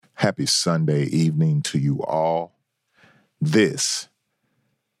Happy Sunday evening to you all. This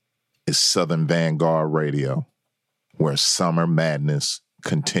is Southern Vangard Radio, where summer madness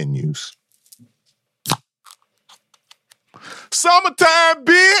continues. Summertime,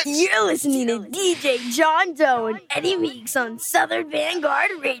 bitch! You're listening to DJ John Doe and Eddie Meeks on Southern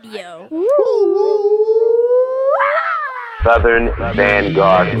Vangard Radio. Southern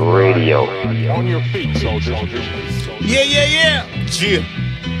Vangard Radio. On your feet, soldiers. Yeah.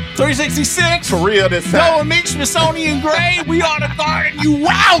 366. For real this time. Noah Meeks, Smithsonian Gray. We are the Garden. You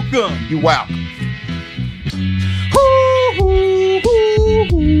welcome. You welcome.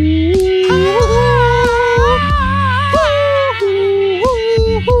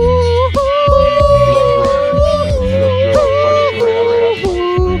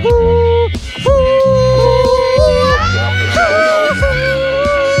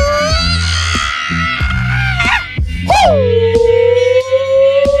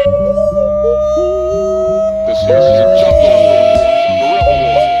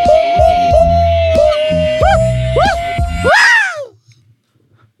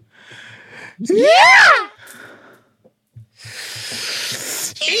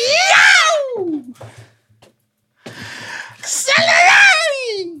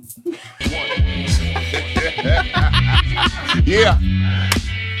 Yeah.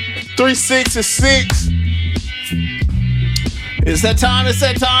 366. It's that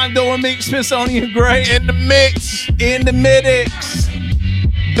time. Noah Meeks, Smithsonian Gray. In the mix.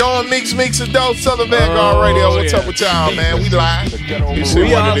 Doing Mix and Dope, Southern Vanguard Radio. What's up with y'all, man? We live. You see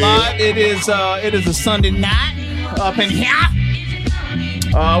We what are it live. It is a Sunday night up in here.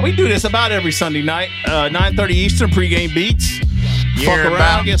 We do this about every Sunday night. 9:30 Eastern, pregame beats. Fuck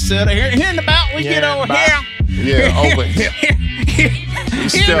around, get set. Here and about we get over here. Yeah, over here.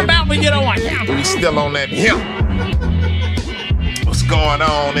 Here and about we get over here. We still on that here. What's going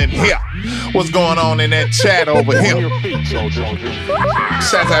on in here? What's going on in that chat over here?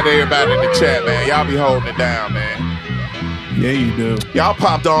 Shout out to everybody in the chat, man. Y'all be holding it down, man. Yeah, you do. Y'all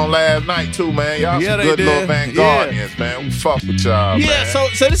popped on last night too, man. Y'all some good little Vanguardians, man. We fuck with y'all, man. Yeah, so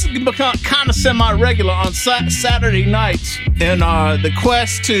this has become kind of semi-regular on Saturday nights in the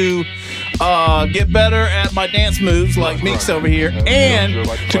quest to get better at my dance moves like Meeks over here, and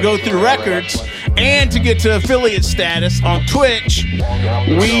to go through records, and to get to affiliate status on Twitch.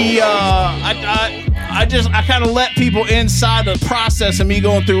 I kind of let people inside the process of me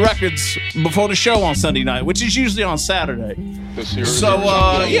going through records before the show on Sunday night, which is usually on Saturday. So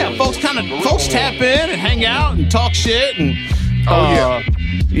folks tap in and hang out and talk shit and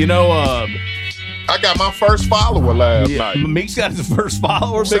I got my first follower last night. Meeks got his first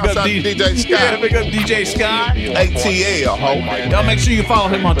follower. Big up DJ Sky. Yeah, big up DJ Sky. ATL, ho. Y'all make sure you follow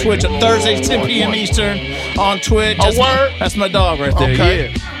him on Twitch on Thursdays, 10 p.m. Eastern on Twitch. That's my dog right there.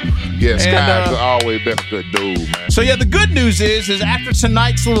 Okay. Yeah, Sky's And, always been a good dude, man. So the good news is after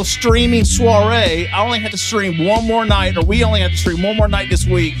tonight's little streaming soiree, I only had to stream one more night, or we only had to stream one more night this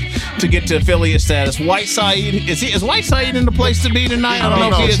week to get to affiliate status. White Said, is White Said in the place to be tonight? I don't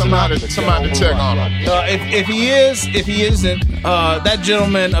know if he is. Somebody check on him. If he isn't, that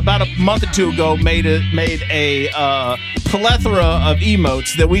gentleman about a month or two ago made a plethora of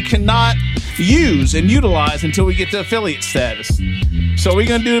emotes that we cannot use and utilize until we get to affiliate status. So we're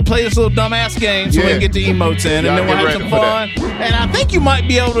gonna play this little dumbass game so we can get the emotes in, and then we'll have some fun. And I think you might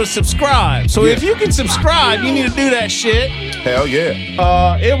be able to subscribe. So if you can subscribe, you need to do that shit. Hell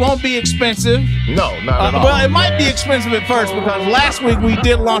yeah. It won't be expensive. No, not at all. Well, it might be expensive at first because last week we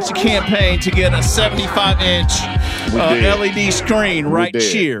did launch a campaign to get a 75-inch LED screen right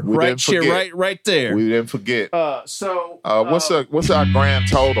there. Right there. We didn't forget. What's our grand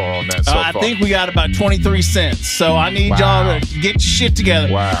total on that so far? I think we got about 23 cents. So I need y'all to get your shit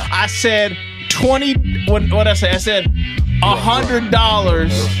together. Wow. I said what I say? I said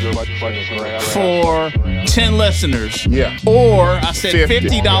 $100 for 10 listeners. Yeah. Or I said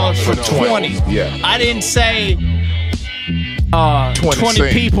 $50 for 20. Yeah. I didn't say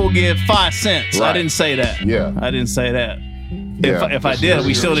 20 people give 5 cents. Right. I didn't say that. Yeah. I didn't say that. Yeah. If I did,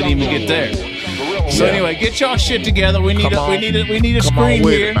 we still didn't even get there. So anyway, get y'all shit together. We need a screen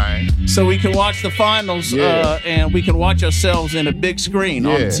here so we can watch the finals and we can watch ourselves in a big screen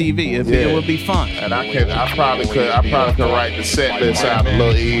on the TV. It would be fun. And I probably could write the set list out a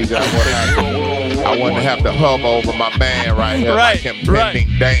little easier. I wouldn't have to hover over my man right here like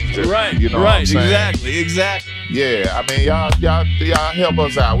impending danger. Right. You know what I'm saying? Exactly. Yeah, I mean y'all help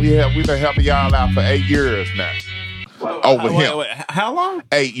us out. We've been helping y'all out for 8 years now. Over him. Wait, how long?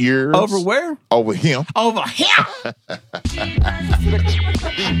 8 years. Over where? Over him. Over him.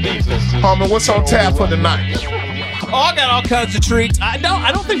 Homie, what's on tap for tonight? I got all kinds of treats. I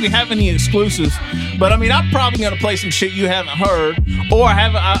don't think we have any exclusives, but I mean, I'm probably gonna play some shit you haven't heard, or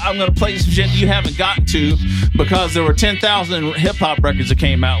I'm gonna play some shit you haven't gotten to, because there were 10,000 hip hop records that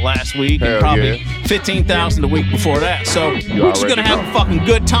came out last week, and probably 15,000 the week before that. So we're just gonna have a fucking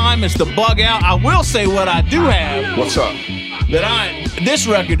good time. It's the Bug Out. I will say what I do have. What's up? This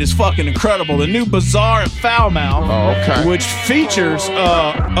record is fucking incredible. The new Bizarre and Foul Mouth, which features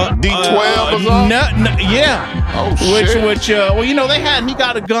D12 Bizarre. Yeah. Oh shit. Which well, you know, He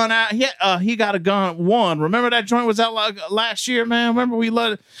Got a Gun out. He Got a Gun 1. Remember that joint was out like last year, man? Remember we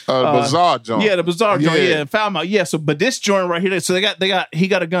let Bizarre joint. Yeah, the Bizarre joint. Yeah, Foul Mouth. Yeah. So, but this joint right here. So they got He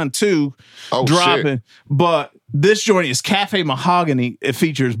Got a Gun 2 dropping, shit. But this joint is Cafe Mahogany. It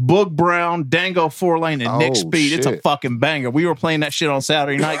features Boog Brown, Dango 4-Lane, and Nick Speed. Shit. It's a fucking banger. We were playing that shit on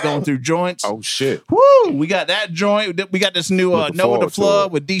Saturday night going through joints. Oh, shit. Woo! We got that joint. We got this new Noah the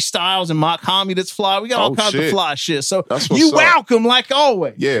Flood with D Styles and Mock Homie that's fly. We got all kinds of fly shit. So you welcome like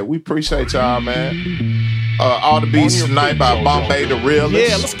always. Yeah, we appreciate y'all, man. All the Beats tonight by Bombay the Realist.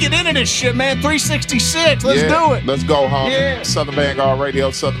 Yeah, let's get into this shit, man. 366. Let's do it. Let's go, homie. Yeah. Southern Vanguard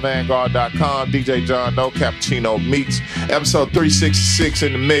Radio, southernvanguard.com. DJ John Doe, Cappuccino Meeks. Episode 366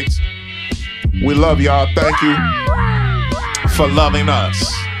 in the mix. We love y'all. Thank you for loving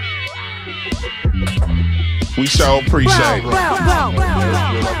us. We sure appreciate it.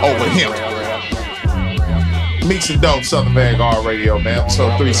 Over him. Meeks and Dope, Southern Vanguard Radio, man.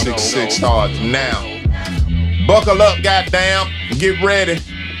 Episode 366 starts now. Buckle up, goddamn. Get ready.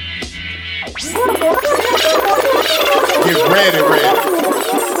 Get ready.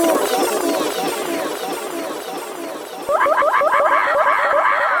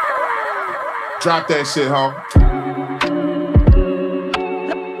 Drop that shit, homie.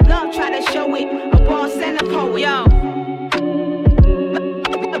 Love try to show it, a boss and a poet. Yo.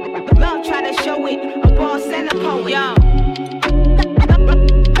 Love try to show it, a boss and a poet. Yo.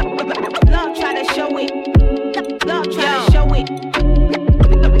 Love try to show it. Love try to show it.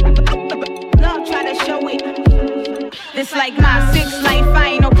 Love try to show it. This like my 6 life, I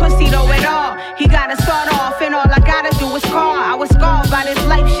ain't no pussy though at all. He gotta start off and all I gotta do is call. I was scarred by this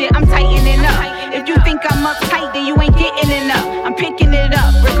life shit, I'm tightening up. If you think I'm uptight, then you ain't getting enough. I'm picking it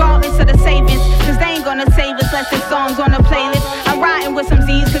up, regardless of the savings, cause they ain't gonna save us less than songs on the playlist. I'm riding with some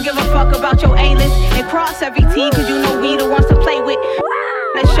Z's, could give a fuck about your A-list. And cross every T, cause you know we the ones to play with.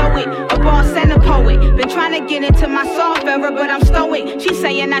 Let's show it, a boss and a poet. Been trying to get into my soft era, but I'm stoic. She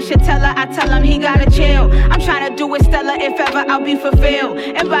saying I should tell her, I tell him he gotta chill. I'm trying to do it stellar, if ever I'll be fulfilled.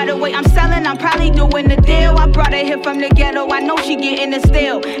 And by the way I'm selling, I'm probably doing the deal. I brought her here from the ghetto, I know she getting the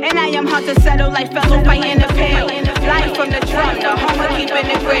steal. And I am hard to settle like fellow fighting the pill. Life from the drum, the home of keeping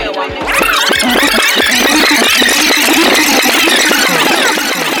it real.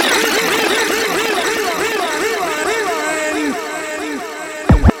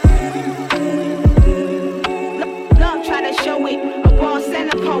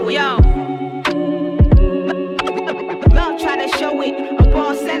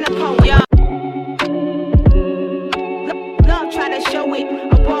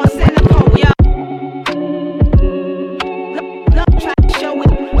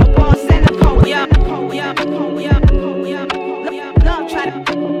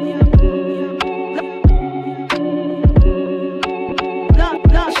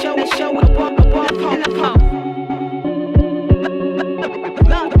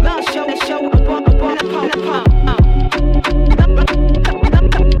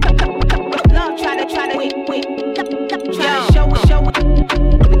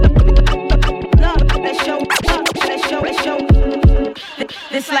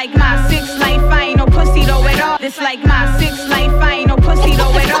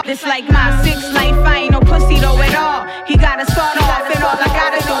 This like my 6 life, I ain't no pussy though at all. You gotta start off and all I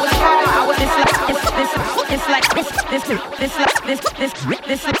gotta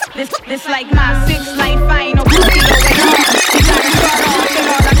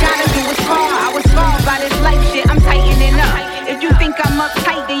do is call. I was scarred by this life shit, I'm tightening up. If you think I'm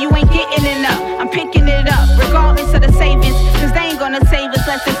uptight, then you ain't getting enough. I'm picking it up, regardless of the savings, cause they ain't gonna save us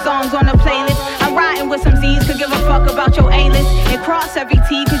less than songs on the playlist. I'm riding with some Z's, could give a fuck about your A-list. And cross every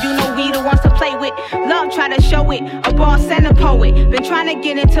T, cause you know we the ones to play with. Love try to show it, a boss and a poet. Been trying to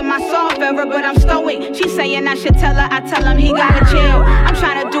get into my soft era, but I'm stoic. She saying I should tell her, I tell him he gotta chill. I'm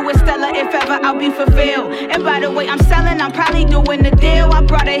trying to do it stellar, if ever I'll be fulfilled. And by the way I'm selling, I'm probably doing the deal. I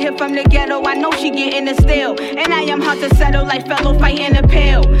brought her here from the ghetto, I know she getting the steal. And I am hard to settle like fellow fighting a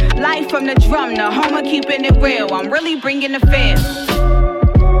pill. Life from the drum, the home of keeping it real. I'm really bringing the feel.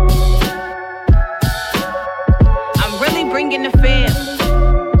 I'm really bringing the feel.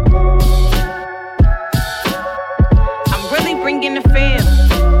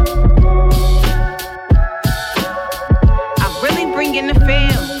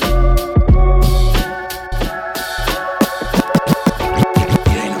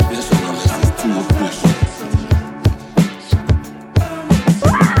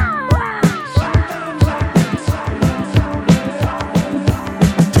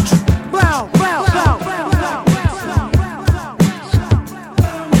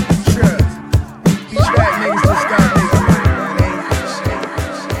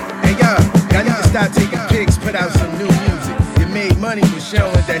 Stop taking pics, put out some new music. You made money with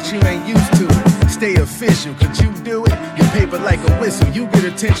showing that you ain't used to it. Stay official, could you do it? You paper like a whistle, you get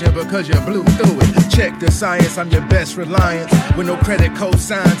attention because you blew through it. Check the science, I'm your best reliance. With no credit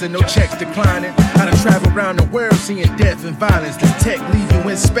cosigns and no checks declining. I done travel around the world seeing death and violence. This tech leave you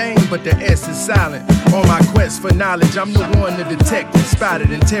in Spain, but the S is silent. On my quest for knowledge, I'm the one the detective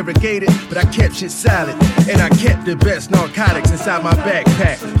spotted, interrogated, but I kept shit silent. And I kept the best narcotics inside my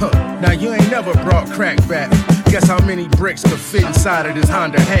backpack. Now you ain't never brought crack back. Guess how many bricks could fit inside of this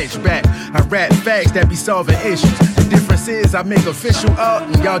Honda hatchback. I rap facts that be solving issues. The difference is I make official art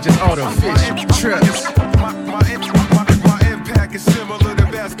and y'all just artificial. Trust. My impact is similar to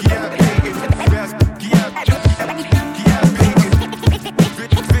Basquiat painting.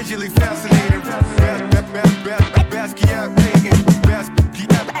 Visually fascinating. Basquiat painting. Basquiat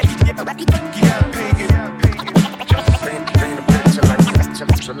painting.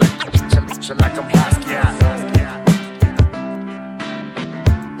 Paint a picture like I'm Basquiat.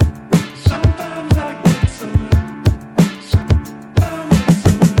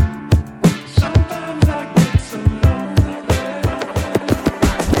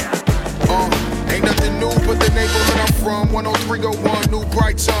 Ain't nothing new but the neighborhood I'm from. 103 go one, new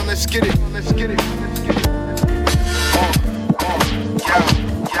bright sun. Let's get it. Let's get it.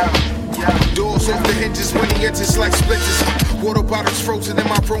 Doors off the hinges when he enters like splinters. Water bottles frozen in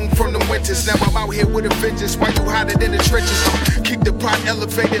my room from the winters. Now I'm out here with a vengeance while you hide it in the trenches. Keep the pot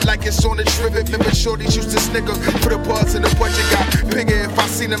elevated like it's on a trivet. Remember shorties used to snicker for the buzz and the budget got bigger. If I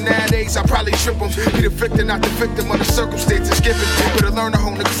seen them nowadays, I probably trip them. Be the victim, not the victim of the circumstances given. But I learn to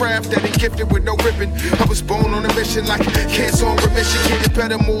hone the craft that ain't gifted with no ribbon. I was born on a mission like cancer on remission. Getting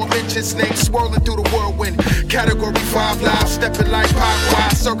better, more mentions. Names swirling through the whirlwind. Category 5 live, stepping like pop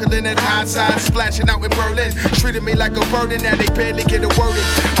wide, circling at high side, splashing out in Berlin. Treated me like a burden, now they barely get a word in.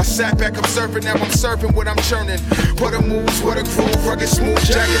 I sat back observing, now I'm serving what I'm churning. What a moves, what a groove, rugged smooth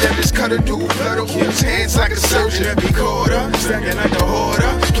jacket that is cut a dude. Blood on his hands like a surgeon. Every quarter, stacking like a hoarder.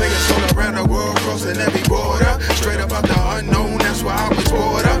 Players all around the world, crossing every border. Straight up out the unknown, that's why I was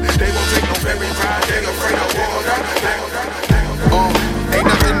bored up. They won't take no ferry ride, they afraid of water. Ain't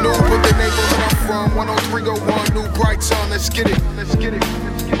nothing new but the neighborhood I'm from. 103 go one, new bright sun. Let's get it. Let's get it.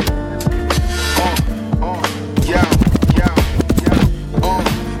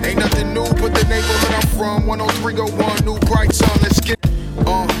 Ain't nothing new but the neighborhood I'm from. 103 go one, new bright sun. Let's get it.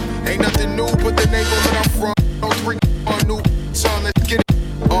 Ain't nothing new but the neighborhood I'm from. 103 go one, new sun. Let's get it.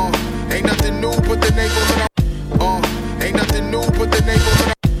 Ain't nothing new but the neighborhood I'm. Ain't nothing new but the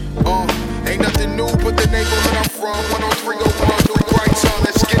neighborhood I'm. Ain't nothing new but the neighborhood I'm from. 103 go one, new bright sun.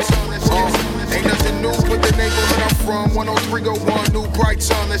 Let's get it. Ain't nothing new but the neighborhood I'm from. 103 go one, new bright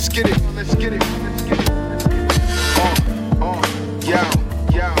sun. Let's get it. Let's get it.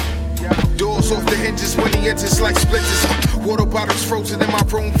 Doors off the hinges when he enters like splinters. Water bottles frozen in my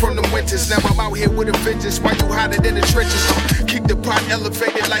room from the winters. Now I'm out here with a vengeance while you hide it in the trenches. Keep the pot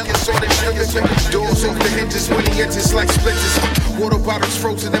elevated like it's on the triggers. Doors off the hinges when he enters like splinters. Water bottles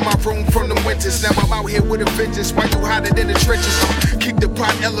frozen in my room from the winters. Now I'm out here with a vengeance while you hide it in the trenches. Keep the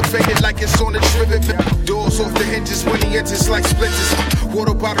pot elevated like it's on the trivet. Doors off the hinges when he enters like splinters.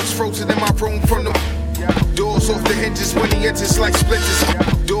 Water bottles frozen in my room from the doors off the hinges when he enters like splinters.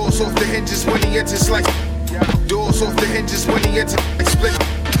 Doors off the hinges when he enters like. Doors off the hinges when he enters like splinters.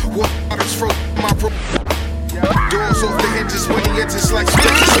 Water bottles frozen in my room. Doors off the hinges when he enters like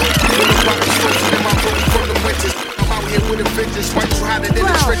splinters. Water bottles frozen in my room from the winters. I'm out here with a vengeance while you hide it in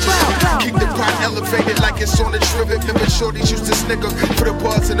the trenches. Keep the pot elevated like it's on the trivet. Remember shorties used to snicker for the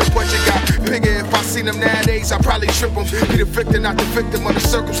buzz and the budget got bigger. If I seen them nowadays, I probably trip them. Be the victim, not the victim of the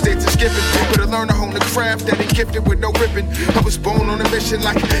circumstances given. But I learn to hone the craft that ain't gifted with no ribbon. I was born on a mission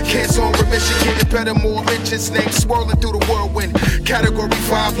like cancer on remission. Getting better, more mentions. Names swirling through the whirlwind. Category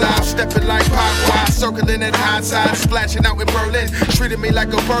 5 live, stepping like pop wide, circling at high side, splashing out in Berlin. Treated me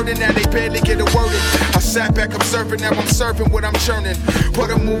like a burden, now they barely get a word in. I sat back observing, now I'm serving what I'm churning. What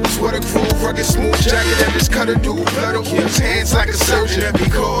a moves, what a groove, rugged smooth jacket that is cut a dude. Blood on his hands like a surgeon. Every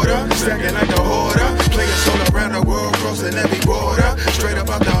quarter, stacking like a hoarder. Players all around the world, crossing every border. Straight up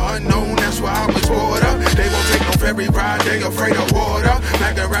out the unknown, that's why I was bored up. They won't take no ferry ride, they afraid of water.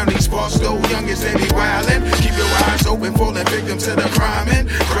 Back around these parts, though youngest they be wildin'. Keep your eyes open, falling victim to the crime.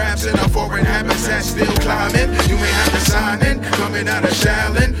 Crabs in a foreign habitat, still climbing. You may have to sign in, coming out of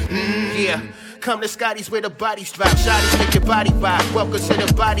Shaolin. Yeah. Come to Scotty's where the bodies drop. Shotties make your body rock. Welcome to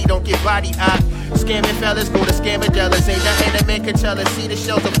the body, don't get body out. Scamming fellas, go to scammer dealers. Ain't nothing a man can tell us. See the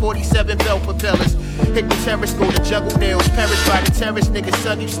shells of 47 belt propellers. Hit the terrace, go to juggle nails. Perish by the terrace, niggas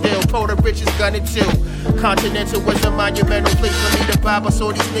son you still. Pull the riches, gun it too. Continental was a monumental place for me to buy. I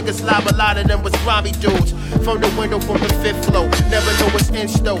saw these niggas live, a lot of them was grimy dudes. From the window from the 5th floor, never know what's in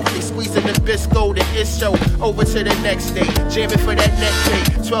stove. They squeezing the bisco, then it's so over to the next day. Jamming for that neck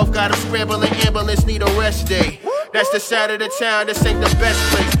day. 12 got them scrambling, ambulance need a rest day. That's the side of the town, this ain't the best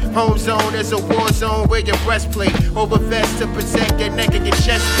place. Home zone is a war zone, wear your breastplate. Over vest to protect your neck and your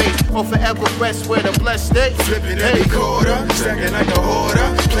chest space. Or forever rest where the blessed stay. Flipping every quarter, stacking like a hoarder.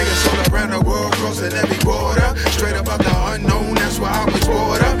 Players all around the world, crossing every border. Straight up out the unknown, that's why I was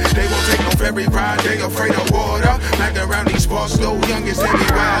brought up. They won't take no ferry ride, they afraid of water. Back around these parts, slow youngest, they be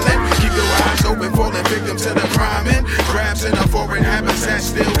wildin'. Keep your eyes open, falling victim to the crime. Crabs in a foreign habitat,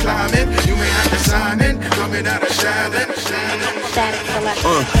 still climbing. You may have to sign in, coming out of Shaolin.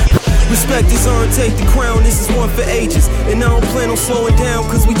 Respect is earned, take the crown, this is one for ages. And I don't plan on slowing down,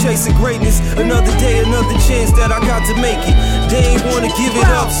 cause we chasing greatness. Another day, another chance that I got to make it. They ain't wanna give it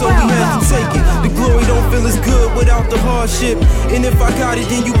up, so we had to take it. The glory don't feel as good without the hardship. And if I got it,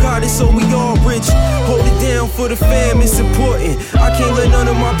 then you got it, so we all rich. Hold it down for the fam, it's important. I can't let none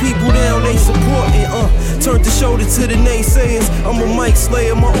of my people down, they supporting. Turn the shoulder to the naysayers. I'm a mic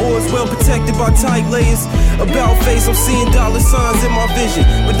slayer, my oars well protected by tight layers. About face, I'm seeing dollar signs in my vision.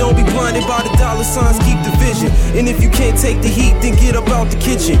 But don't be blinded by the dollar signs, keep the vision. And if you can't take the heat, then get up out the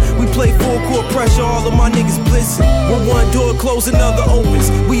kitchen. We play full court pressure, all of my niggas blitzing. When one door closed, another opens.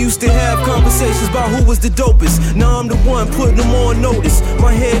 We used to have conversations about who was the dopest. Now I'm the one putting them on notice.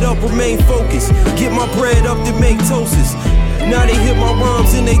 My head up, remain focused. Get my bread up to make toasts. Now they hit my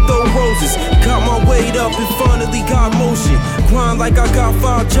rhymes and they throw roses. Got my weight up and finally got motion. Grind like I got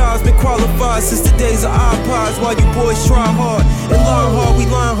 5 jobs, been qualified since the days of iPods. While you boys try hard and learn hard, we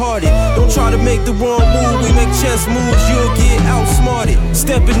line hearted. Don't try to make the wrong move, we make chess moves, you'll get outsmarted.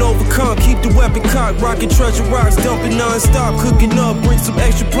 Stepping over comp, keep the weapon cocked. Rocking treasure rocks, dumping non-stop. Cooking up, bring some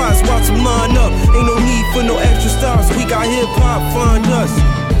extra pots, watch them line up. Ain't no need for no extra stops, we got hip-hop, find us.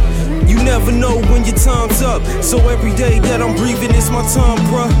 You never know when your time's up, so every day that I'm breathing, it's my time,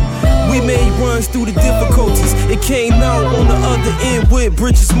 bruh. We made runs through the difficulties. It came out on the other end with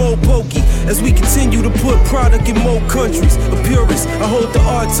bridges more pokey. As we continue to put product in more countries. A purist, I hold the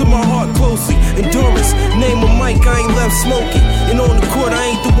art to my heart closely. Endurance, name a mic, I ain't left smoking. And on the court,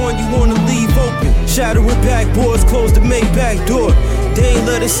 I ain't the one you wanna leave open. Shattering backboards, close the main back door. They ain't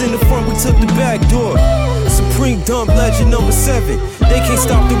let us in the front, we took the back door. Supreme dump legend number 7. They can't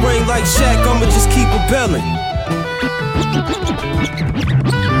stop the rain like Shaq, I'ma just keep rebelling.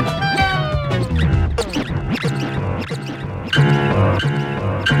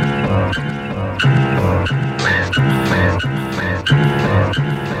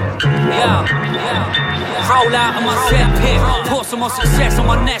 Roll out of my set pit, pour some more success on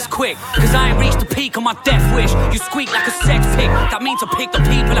my next quick. Cause I ain't reached the peak of my death wish. You squeak like a sex pig, that means I pick the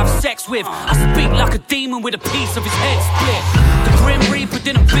people I've sex with. I speak like a demon with a piece of his head split. The Grim Reaper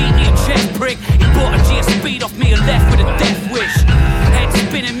didn't beat me a chest prick. He bought a GS speed off me and left with a death wish. Head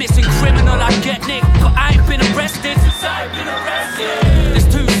spinning, missing criminal, I get nicked. But I ain't been arrested since I've been arrested. There's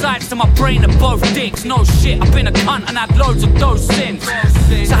 2 sides to my brain are both dicks. No shit, I've been a cunt and had loads of those sins.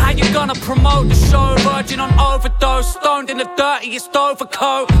 So how you gonna promote the show? Virgin on overdose, stoned in the dirtiest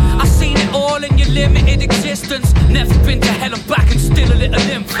overcoat. I've seen it all in your limited existence. Never been to hell and back and still a little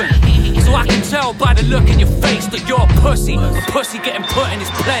infant. So I can tell by the look in your face that you're a pussy getting put in his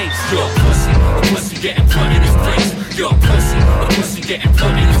place. You're a pussy getting put in his place. You're a pussy getting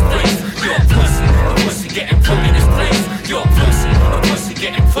put in his place. You're a pussy getting put in his place. You're a pussy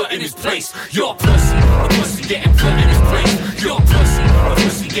getting put in his place. You're a pussy getting put in his place. You're a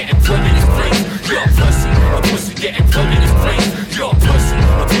pussy getting put in his place. You're a pussy getting put in his place. You're a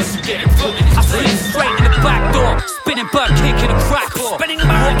pussy getting put in his place. I slid straight in the back door, spinning bird kick in a crack door.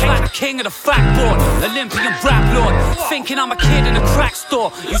 Walk like the king of the fat board, Olympian rap lord. Thinking I'm a kid in a crack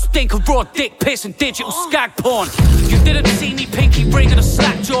store. You stink of raw dick piss and digital skag porn. You didn't see me pinky ring and a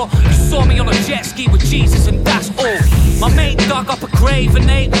slack jaw. You saw me on a jet ski with Jesus and that's all. My mate dug up a grave and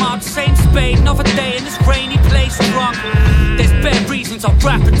 8 months, same spade, another day in this rainy place drunk. There's bare reasons I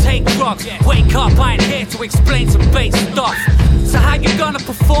rap and take drugs. Wake up, I ain't here to explain some base stuff. So how you gonna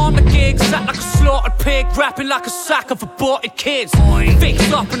perform the gigs? Act like a slaughtered pig, rapping like a sack of aborted kids.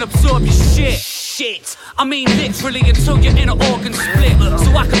 Fix up and absorb your shit. I mean literally until your inner organs split.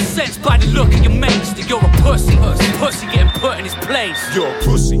 So I can sense by the look of your mates that you're a pussy getting put in his his place. You're a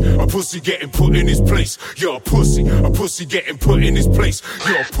pussy getting put in his place. You're a pussy getting put in his place.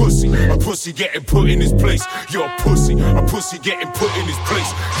 You're a pussy getting put in his place. You're a pussy getting put in his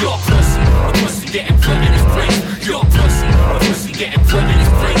place. You're a pussy getting put in his place. You're a pussy getting put in his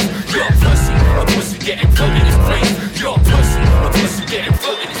place. You're a pussy getting put in his place. You're a pussy getting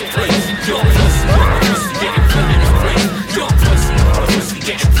put in his place. You're a pussy getting put in his place. You're a pussy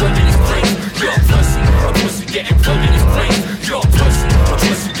getting put in his place. You're a pussy getting put in his place. You're a pussy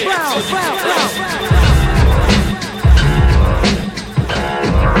getting put in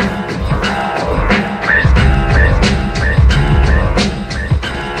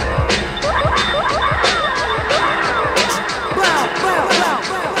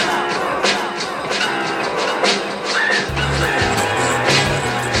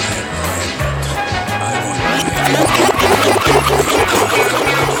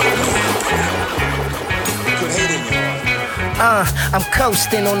place. I'm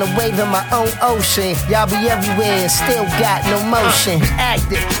coasting on the wave of my own ocean. Y'all be everywhere and still got no motion.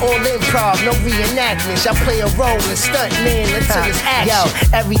 Active, all improv, no reenactments. Y'all play a role and stunt man until it's action. Yo,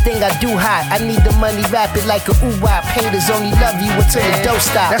 everything I do hot. I need the money rapid like a ooh-wop. Haters only love you until the dough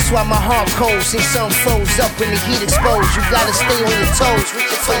stop. That's why my heart cold. See some froze up when the heat exposed. You gotta stay on your toes.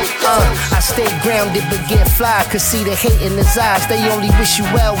 I stay grounded but get fly. Cause see the hate in his eyes. They only wish you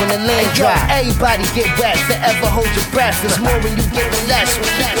well when the land dry. Everybody get wet, forever hold your breath. It's more when you get less. We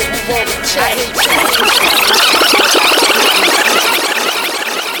keep it, we won't check.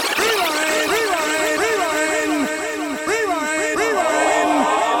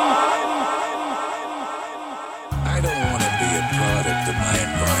 I don't want to be a product of my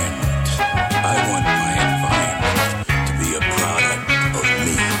environment. I want my environment to be a product of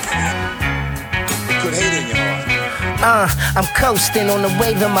me. Put hate in your heart. I'm coasting on the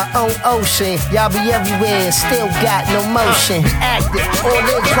wave of my own ocean. Y'all be everywhere and still got no motion. Active, all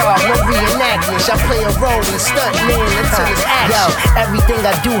improv, no reenactments. I play a role and stunt man until it's action. Yo, everything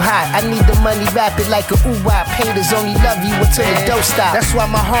I do hot. I need the money rapid like a ooh-wop. Haters only love you until the dough stop. That's why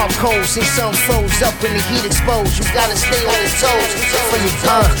my heart cold. See some froze up when the heat exposed. You gotta stay on your toes.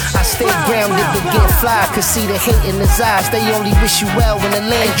 I stay grounded but get fly. Cause see the hate in his eyes. They only wish you well when the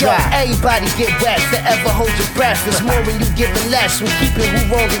land dry. Everybody get wet, forever hold your breath. It's more when you giving less. We keep it, we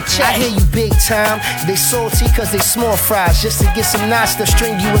won't check. I hear you big time. They salty cause they small fries. Just to get some knots to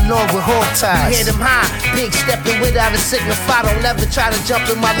string you along with hog ties. You hear them high, big stepping without a signify. Don't ever try to jump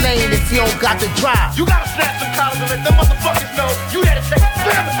in my lane if you don't got the drive. You gotta snap some collars and let them motherfuckers know you had to take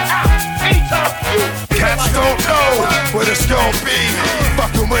them out anytime you. Cats don't know what it's gonna be.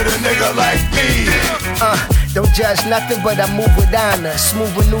 Fucking with a nigga like me. Don't judge nothing, but I move with honor.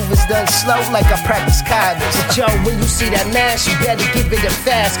 Smooth maneuvers done slow like I practice kaidas. But yo, when you see that mash, you better give it a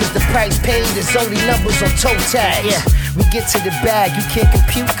fast. Cause the price paid is only numbers on toe tags. Yeah, we get to the bag, you can't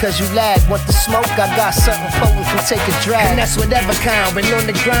compute cause you lag. Want the smoke, I got something potent, can take a drag. And that's whatever kind, when on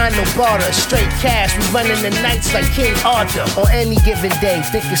the grind, no barter. Straight cash, we running the nights like King Arthur. On any given day,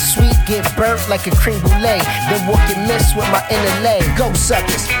 think it's sweet, get burnt like a cream brulee. Then walk and miss with my inner leg. Go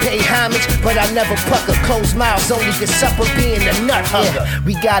suckers, pay homage, but I never pucker. Close mouths only get supper being a nut hugger. Yeah,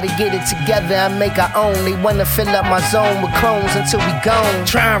 we gotta get it together and make our own. They wanna fill up my zone with clones until we gone.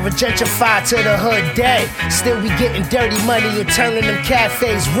 Trying to gentrify to the hood day. Still we getting dirty money and turning them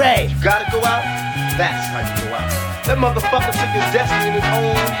cafes red. Gotta go out, that's how you go out. That motherfucker took his destiny in his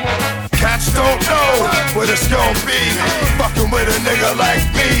own hand. Cats don't know what it's gonna be. Fucking with a nigga like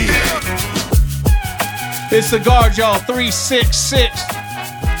me. It's the guard, y'all, 366.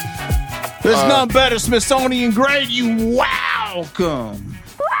 There's none better, Smithsonian grade. You welcome.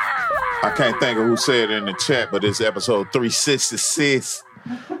 I can't think of who said it in the chat, but it's episode 366.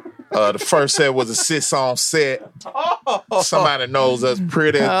 The first set was a sis on set. Somebody knows us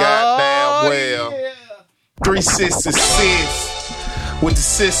pretty goddamn well. Yeah. 366 with the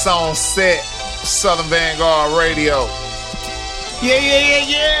sis on set. Southern Vangard Radio.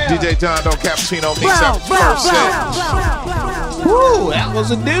 Yeah. DJ John Doe Cappuccino mix out the first set. Woo, that was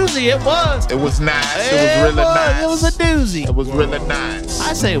a doozy. It was. It was nice. It was really nice. It was a doozy. It was really nice.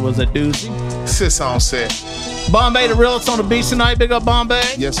 I say it was a doozy. Sis on set. Bombay the realest on the beach tonight. Big up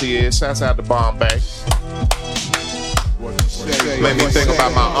Bombay. Yes, he is. Shouts out to Bombay. Made me think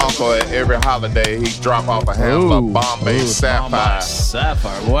about my uncle at every holiday. He'd drop off a handful of Bombay Sapphire.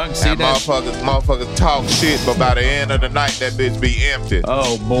 Sapphire. Boy, I can see that. Motherfuckers talk shit, but by the end of the night, that bitch be empty.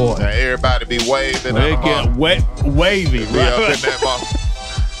 Oh, boy. Now, everybody be waving. They get wavy. Be up in that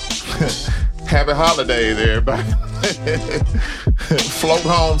Happy holidays, everybody. Float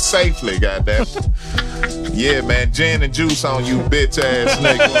home safely, goddamn. Yeah, man. Gin and juice on you, bitch ass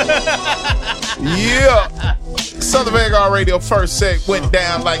nigga. Yeah. Southern Vangard Radio first set went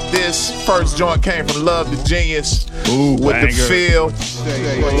down like this. First joint came from Love the Genius. Ooh, with banger. the feel.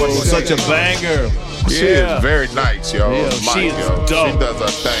 Such a banger. She is very nice, yo. Yeah, Mike, she is yo. dope. She does her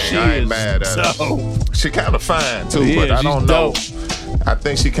thing. I ain't mad at her. She kind of fine too, Yeah, but I don't know. she's I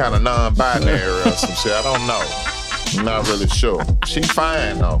think she kind of non-binary or some shit. I don't know. I'm not really sure. She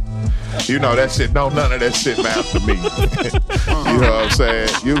fine though. You know that shit. Don't none of that shit matter to me. You know what I'm saying?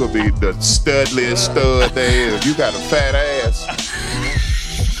 You could be the studliest stud there is. If you got a fat ass,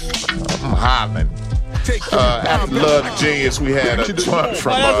 I'm hollering. After Love the Genius, we had a joint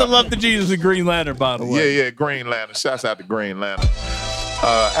from. I have to Love the Genius and Green Lantern, by the way. Yeah, Green Lantern. Shouts out to Green Lantern.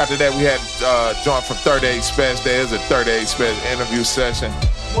 After that, we had a joint from 38 Special. There's a 38 Special interview session.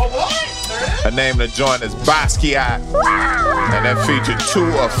 What? The name of the joint is Basquiat. And that featured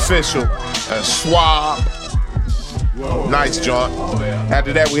 2 Official and Swab. Nice joint.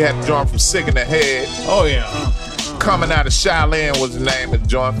 After that, we had a joint from Sick in the Head. Oh, yeah. Coming Out of Shaolin was the name of the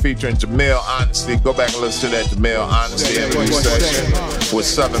joint, featuring Jamil Honesty. Go back and listen to that Jamil Honesty interview session with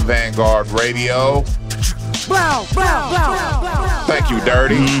Southern Vangard Radio. Thank you,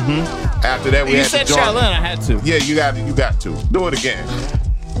 Dirty. After that, we You had said the joint. Shaolin, I had to. Yeah, you got to. Do it again.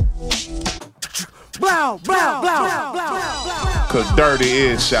 Cause Dirty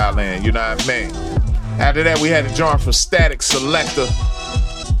is Shaolin, you know what I mean? After that, we had a joint from Static Selector.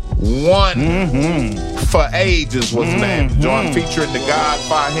 One for Ages was the name. The joint featuring the God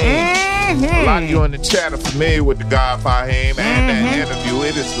Fahim. A lot of you in the chat are familiar with the God Fahim and that interview.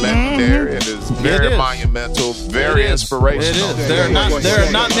 It is legendary. It is very monumental, very inspirational. It is. There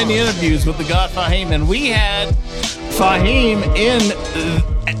are not many interviews with the God Fahim, and we had Fahim in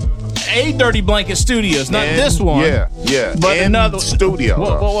a Dirty Blanket Studios, not this one. Yeah, but in another studio.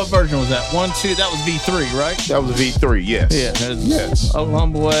 What version was that? 1, 2. That was V3, right? That was V3. Yes. Yeah. Yes. Oh,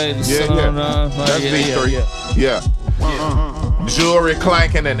 humble way. That's V3. Yeah. Jewelry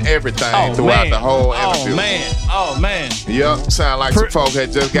clanking and everything throughout the whole interview. Oh man. Yep. Sound like some folk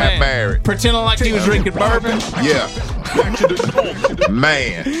had just got married. Pretending like he was drinking bourbon. Yeah.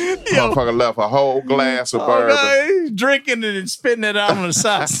 Man. Motherfucker left a whole glass of bourbon. No, he's drinking it and spitting it out on the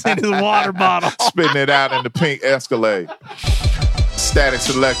side in his water bottle. Spitting it out in the pink Escalade. Static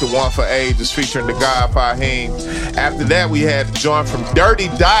Selector, One for Ages, featuring the God Fahim. After that, we had a joint from Dirty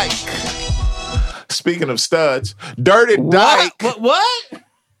Dyke. Speaking of studs, Dirty Dyke. What?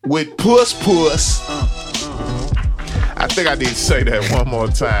 With Puss Puss. I think I need to say that one more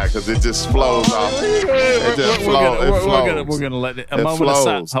time because it just flows off. It just flows. We're gonna let it. A moment of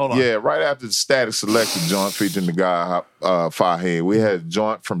silence. Hold on. Yeah, right after the Static Selector joint featuring the guy Fahim, we had a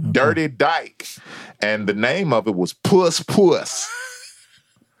joint from Dirty Dyke, and the name of it was Puss Puss.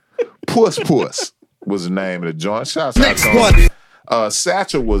 Puss Puss was the name of the joint. Shouts out to him.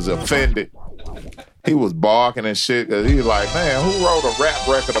 Satchel was offended. He was barking and shit because he was like, man, who wrote a rap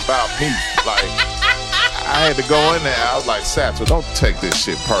record about me? Like, I had to go in there. I was like, Satchel, don't take this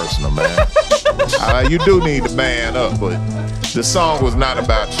shit personal, man. You do need to man up, but the song was not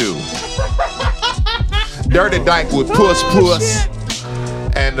about you. Dirty Dyke with Puss Puss.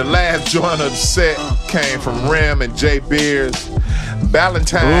 And the last joint of the set came from Rem and Jay Beers.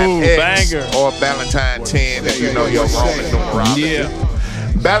 Valentine X banger. Or Valentine 10, if you know your Roman numerology. Yeah.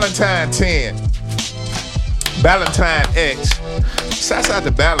 Valentine 10. Valentine X. Shouts out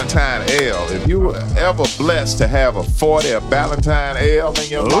to Valentine L. If you were ever blessed to have a 40 of Valentine L in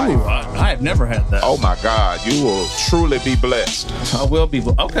your life. I have never had that. Oh my God, you will truly be blessed. I will be.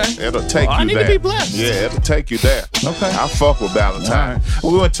 Okay. It'll take you I need there. to be blessed. Yeah, it'll take you there. Okay. I fuck with Valentine. Right.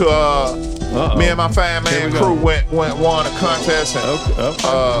 We went to me and my fam man crew won a contest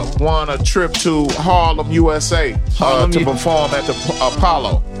and won a trip to Harlem, USA to perform at the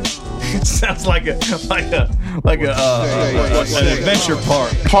Apollo. It sounds like an adventure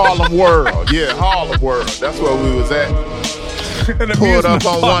park. Harlem World. Yeah, Harlem World. That's where we was at. Pulled up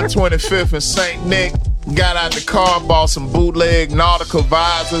on 125th and St. Nick. Got out the car, bought some bootleg nautical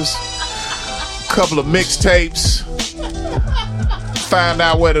visors, couple of mixtapes. Found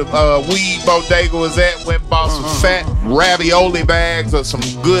out where the weed bodega was at. Went and bought some fat ravioli bags of some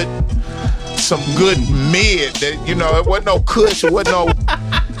good mid. That, you know, it wasn't no kush. It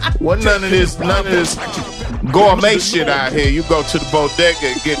wasn't none of this gourmet shit out here. You go to the bodega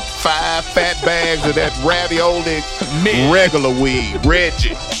and get 5 fat bags of that ravioli regular weed.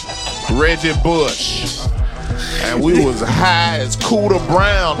 Reggie Bush. And we was high as Cooter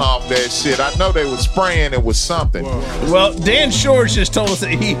Brown off that shit. I know they was spraying it with something. Well, Dan Shores just told us that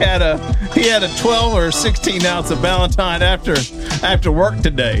he had a 12 or 16 ounce of Valentine after work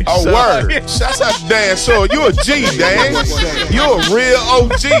today. Oh, word. Shouts out to Dan Shores. You a G, Dan. You a real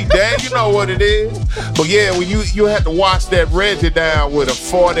OG, Dan. You know what it is. But yeah, when you had to wash that Reggie down with a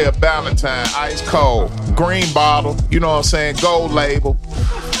 40 of Valentine, ice cold, green bottle, you know what I'm saying, gold label.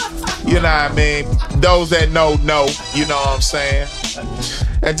 You know what I mean? Those that know, you know what I'm saying?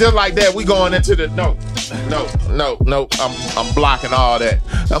 And just like that, we going into the no. I'm blocking all that.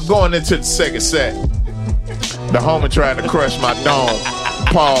 I'm going into the second set. The homie trying to crush my dome.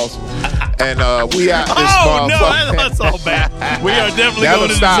 Pause. And we out this motherfucker. No, that's all bad. We are definitely going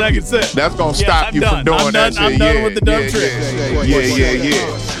to the second set. That's going to stop you from doing that shit. I'm done with the dumb trick.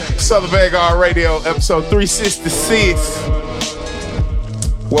 Yeah. Southern Vangard Radio, episode 366.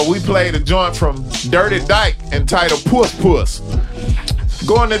 Well, we played a joint from Dirty Dyke entitled Puss Puss.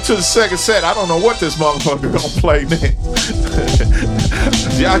 Going into the second set, I don't know what this motherfucker gonna play next.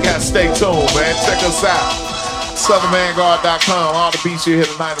 Y'all gotta stay tuned, man. Check us out. SouthernVanguard.com. All the beats you hear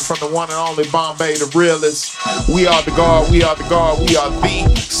tonight are from the one and only Bombay, the realest. We are the guard, we are the guard, we are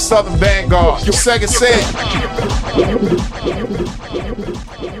the Southern Vangard. Second set.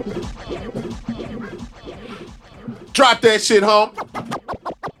 Drop that shit, home.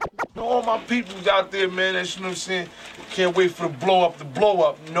 All my peoples out there, man, that's, you know what I'm saying, can't wait for the blow up,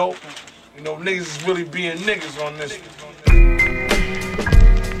 you know? You know, niggas is really being niggas on this.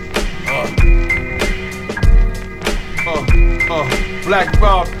 Black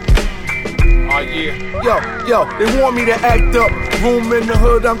Rob. Oh, yeah. Yo, they want me to act up. Room in the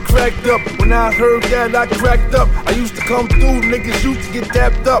hood, I'm cracked up. When I heard that, I cracked up. I used to come through, niggas used to get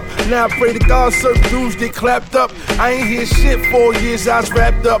tapped up. Now I pray to God, certain dudes get clapped up. I ain't hear shit 4 years, I was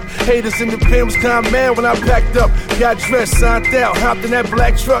wrapped up. Haters in the pen was kinda mad when I packed up. Got dressed, signed out, hopped in that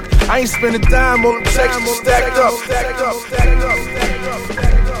black truck. I ain't spend a dime, all them checks stacked up.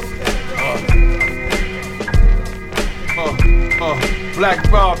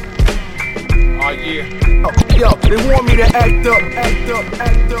 Black Rob. Oh, yeah. Yo, they want me to act up. Yo,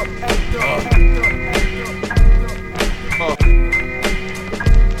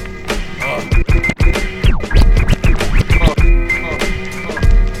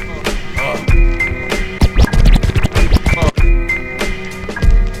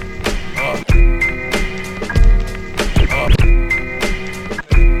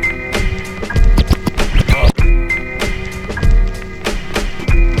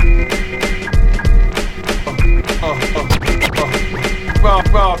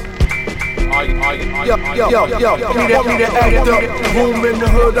 want me to act up. Room in the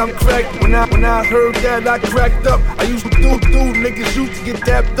hood, I'm cracked. When I heard that, I cracked up. I used to do, niggas used to get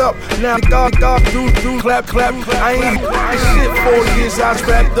tapped up. Now the God, do, clap. I ain't shit 4 years, I was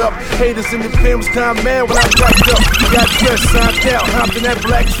wrapped up. Haters in the pen was kinda mad when I wrapped up. Got dressed, signed out, hopped in that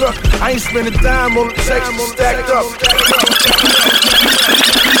black truck. I ain't spend a dime, all the checks stacked up.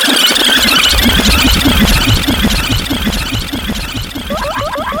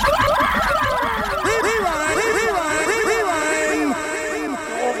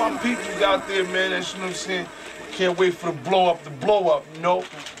 Out there, man, that's, you know what I'm saying, can't wait for the blow up, you know?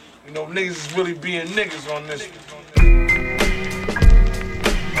 You know, niggas is really being niggas on this.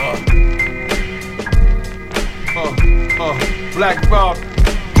 Black Rob.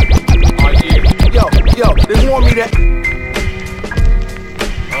 Oh, yeah. Yo, they want me to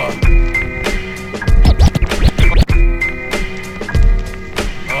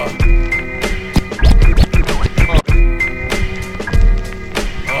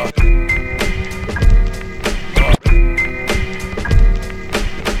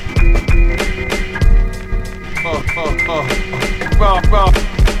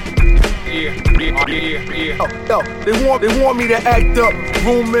Yo, they want me to act up.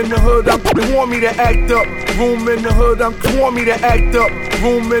 Room in the hood, they want me to act up. Room in the hood, want me to act up.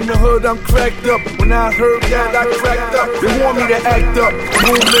 Room in the hood, I'm cracked up. When I heard that, I cracked up. They want me to act up.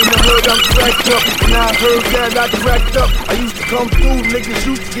 Room in the hood, I'm cracked up. When I heard that, I cracked up. I used to come through, niggas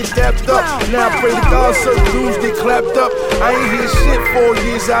used to get tapped up. Now I pray to God, certain dudes get clapped up. I ain't hear shit 4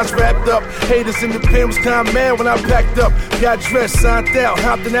 years, I was wrapped up. Haters in the pen was kinda mad when I packed up. Got dressed, signed out,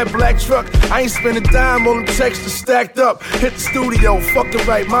 hopped in that black truck. I ain't spend a dime, all them checks just stacked up. Hit the studio, fucking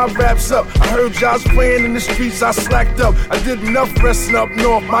right, my rap's up. I heard y'all was playing in the streets, I slacked up. I did enough wrestling up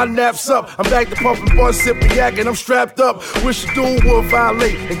north, my nap's up. I'm back to pumping bars, sipping yak, and I'm strapped up. Wish a dude would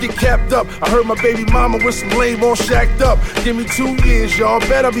violate and get capped wrapped up. I heard my baby mama with some lame all shacked up. Give me 2 years, y'all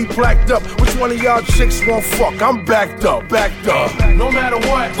better be placked up. Which one of y'all chicks won't fuck? I'm backed up. No matter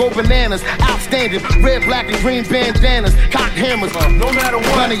what, go bananas, outstanding. Red, black, and green bandanas, cock hammers. No matter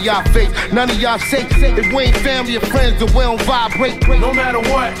what, none of y'all fake, none of y'all shake. If we ain't family or friends, then we don't vibrate. No matter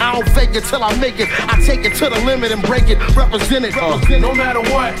what, I don't fake it till I make it. I take it to the limit and break it. Represent it. No matter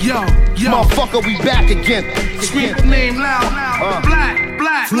what, yo, motherfucker, we back again. Scream the name loud. Black.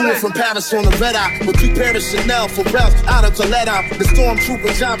 Flew in from Paris on the red eye with 2 pairs of Chanel for Ralph out of Toledo. The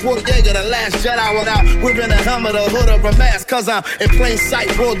stormtrooper John Portiega, the last Jedi without wearing a helmet, a hood, or a mask. Cause I'm in plain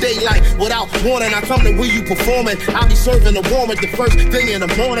sight, broad daylight. Without warning, I come to where you performing. I'll be serving the warming the first thing in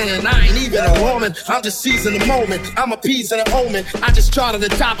the morning. And I ain't even a woman, I'm just seizing the moment. I'm a piece and an omen. I just charted the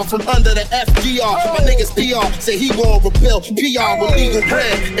topper from under the FDR. My niggas PR say he won't repeal PR with legal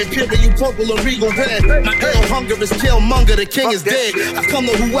bread. Imperial purple and regal red. My ill hunger is Killmonger, the king is dead. I come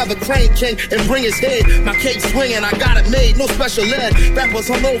to whoever claim king and bring his head. My cake swinging, I got it made, no special ed. Rappers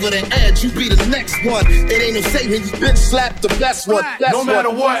all over the edge, you be the next one. It ain't no Satan, you bitch slap the best one. No matter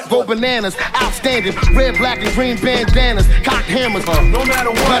what, go bananas, outstanding. Red, black, and green bandanas, cock hammers. No matter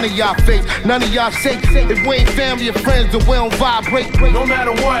what, none of y'all fake, none of y'all shake. If we ain't family or friends, then we don't vibrate. No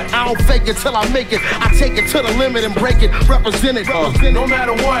matter what, I don't fake it till I make it. I take it to the limit and break it. Represent it. No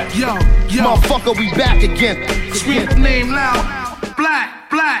matter what, yo, motherfucker, we back again. Scream the name loud. Black.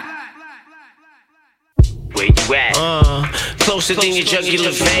 Where you at? Closer than your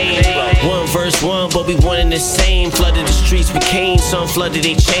jugular vein. One verse one, but we one and the same. Flooded the streets, we came. Some flooded,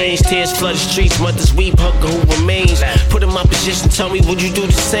 they changed. Tears flooded streets, mothers weep, hunger who remains. Put in my position, tell me, would you do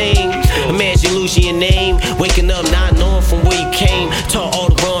the same? Imagine losing your name, waking up not knowing from where you came. Taught all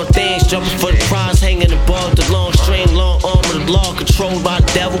the wrong things, jumping for the prize, hanging above the long string, long arm of the law, controlled by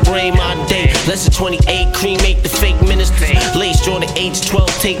the devil, brain my day. Less than 28, cremate the fake ministers. Lace join the age 12,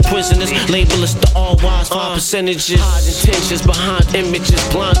 take prisoners. Label us the all wise, 5 percentages. Hard intentions behind images,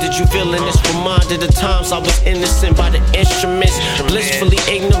 blinded you feeling this. Reminded of times I was innocent by the instruments. Blissfully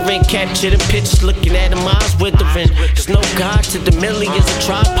ignorant, captured in pictures, looking at them eyes withering. There's no God to the millions of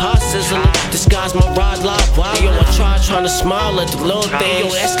tripod sizzling. Disguise my rod live wild. Yo, I trying to smile at the little thing.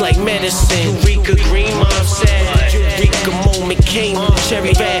 Yo, that's like medicine. Eureka Green Mom said. Eureka moment came on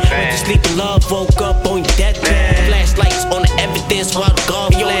cherry red. Went to sleep and love, woke up on your deathbed. Flashlights on the evidence while the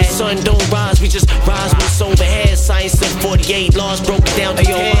guard flash. Yo, the sun don't rise, we just rise when it's overhead. Science and 48 laws broke down to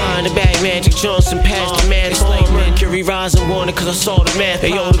 10. Behind the bag, Magic Johnson passed the man. It's like Mercury rising warning cause I saw the math.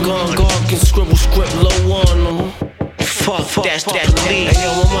 Hey, yo, the gun guard can scribble script low on them. Fuck, that's police. Hey,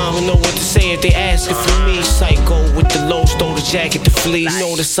 yo, my mama know what to say if they asking for me. Psycho with the low, stole the jacket to flee. You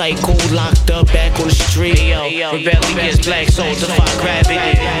know the psycho locked up back on the street. Hey, yo, rebellious black soul defy gravity.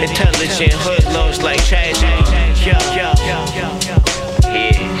 Intelligent hoodlums like tragedy.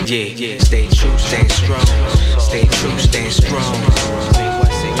 Yeah, stay true, stay strong. Stay true, stay strong.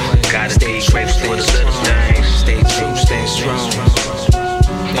 Gotta stay true, stay strong. Stay true, stay strong.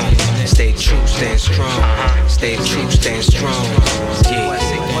 Stay true, stay strong. Stay true, stay strong.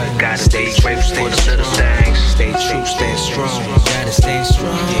 Yeah, gotta stay true, stay strong. Stay true, stay strong. Gotta stay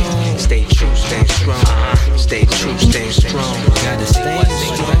strong. Yeah, stay true, stay strong. Stay true, stay strong. Gotta stay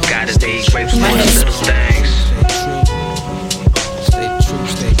strong. Gotta stay true, stay little things.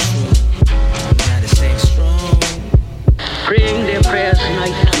 Praying their prayers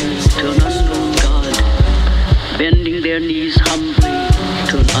nightly to an unknown God, bending their knees humbly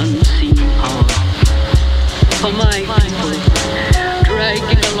to an unseen power. For my people,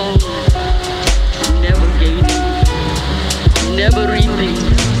 dragging along, never gaining, never reaping,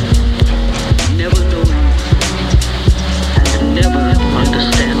 never knowing, and never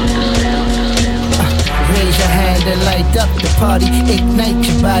understanding. Raise your hand and light up the party. Ignite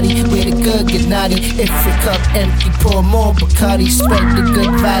your body where the good get naughty. If your cup empty, pour more Bacardi. Spread the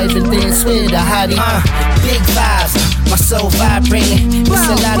good vibe and then swear the hottie. Big vibes, my soul vibrating. It's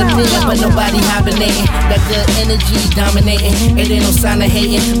a lot of beer, but nobody hibernating. That good energy dominating. It ain't no sign of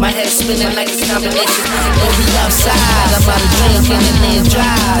hating. My head spinning like it's combination. And we outside, I'm out of drink and the land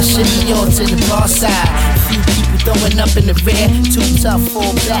dry. Should be on to the bar side. Few people throwing up in the rear. Too tough,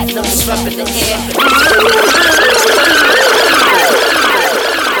 full black, no disrupt in the air.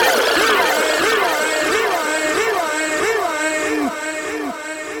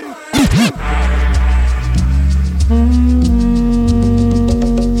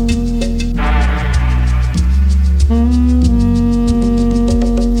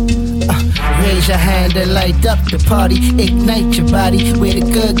 Raise your hand and light up the party. Ignite your body where the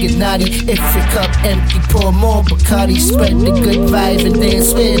good get naughty. If your cup empty, pour more Bacardi. Spread the good vibe and then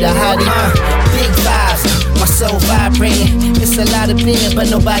swear the hottie. Big vibes, my so vibrating. It's a lot of beer,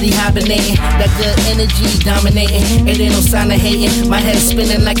 but nobody hibernating. That good energy dominating. It ain't no sign of hating. My head's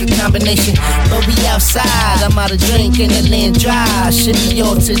spinning like a combination. But we outside, I'm out of drink and the land dry. Shimmy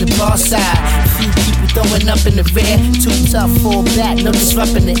all to the bar side. Few people throwing up in the rear. Too tough, fall back, no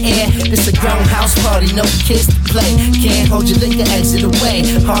disrupting the air. This a grown house party, no kids to play. Can't hold your liquor, exit away.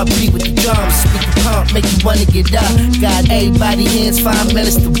 Heartbeat with the drums, speaker pump, make you wanna get up. Got everybody hands, 5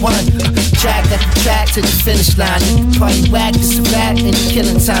 minutes to 1. Track at the track to the finish line. If the party whack, it's a rap and the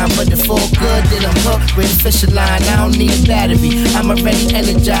killing time. But if all good, then I'm hooked with the fishing line. I don't need a battery, I'm already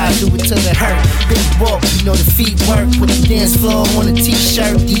energized. Do it till it hurt. Big walk, you know the feet work. With the dance floor on a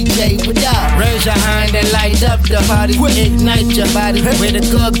t-shirt. DJ, what up? Raise your hand and light up the party. Ignite your body with a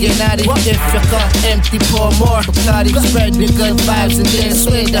good get naughty. If your cup empty, pour more Bacardi. Spread the good vibes and dance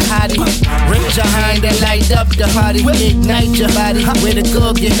with the hottie. Raise your hand and light up the party. Ignite your body with a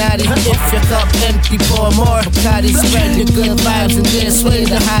good get naughty. If your cup empty, pour more Bacardi. Spread the good vibes and dance with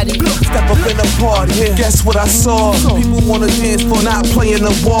the hottie. Step up in the party, guess what I saw? People wanna dance for not playing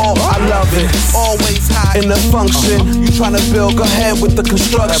the wall. I love it. Always high in the function. You tryna build, go ahead with the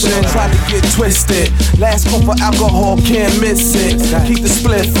construction. Try to get twisted. Last call for alcohol, can't miss it. Keep the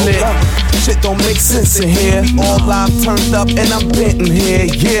split lit. Shit don't make sense in here. All live turned up and I'm bent in here,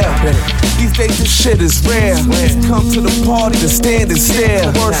 yeah. These days this shit is rare. Just come to the party to stand and stare.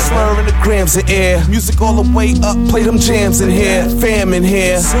 Words slurring the grams in air. Music all the way up, play them jams in here. Fam in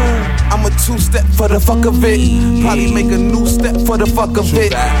here. I'm a two-step for the fuck of it. Probably make a new step for the fuck of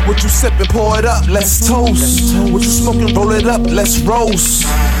it. What you sippin', pour it up, let's toast. What you smoking, roll it up, let's roast.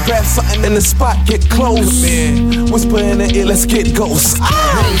 Grab something in the spot, get close. Whisper in the ear, let's get ghosts.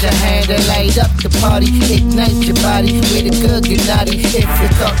 Raise your hand and light up the party. Ignite your body with a good get naughty. If your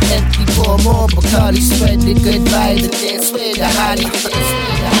cup empty, pour more Bacardi. Spread the good vibes and dance with the hottie.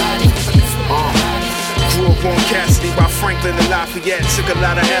 Grew up on Cassidy by Franklin and Lafayette. Took a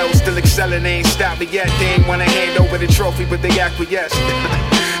lot of L's, still excelling, they ain't stopped me yet. They ain't wanna hand over the trophy, but they acquiesce.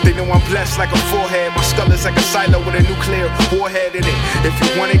 They know I'm blessed like a forehead. My skull is like a silo with a nuclear warhead in it. If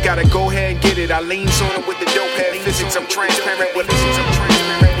you want it, gotta go ahead and get it. I leans on it with the dope head physics. I'm transparent with it.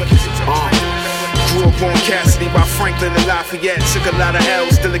 Grew up on Cassidy by Franklin and Lafayette. Took a lot of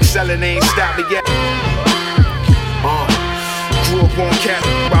L's, still excelling, they ain't stopped me yet. Grew up on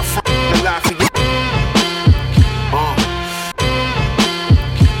Cassidy by Franklin and Lafayette.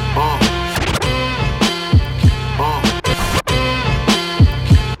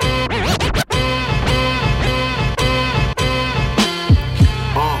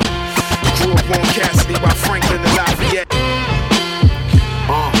 Cassidy by Franklin and Lafayette.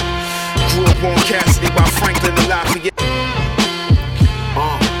 Grew up on Cassidy by Franklin and Lafayette.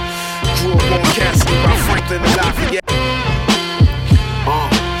 Grew up on Cassidy by Franklin and Lafayette.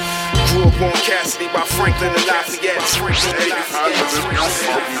 Grew up on Cassidy by Franklin and Lafayette.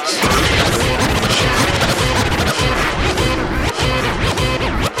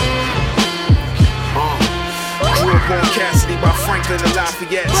 Grew up on Cassidy by Franklin and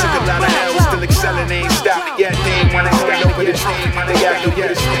Lafayette. Took a lot of L's, still excelling, they ain't stopped me yet. They ain't wanna stand over the trophy, they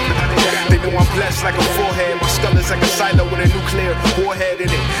acquiesce. They know I'm blessed like a forehead. My skull is like a silo with a nuclear warhead in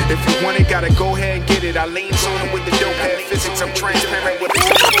it. If you want it, gotta go ahead and get it. I leans on it with the dope head physics. I'm transparent with it.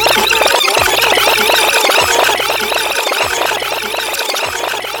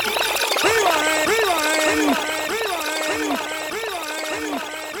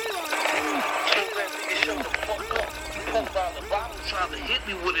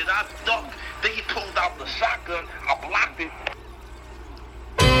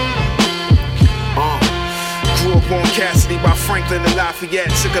 On Cassidy by Franklin and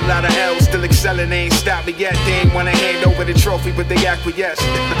Lafayette. Took a lot of L's, still excelling, they ain't stopped me yet. They ain't wanna hand over the trophy, but they acquiesce.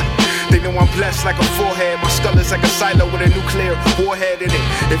 They know I'm blessed like a forehead. My skull is like a silo with a nuclear warhead in it.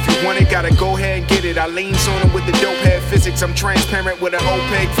 If you want it, gotta go ahead and get it. I leans on it with the dope head physics. I'm transparent with an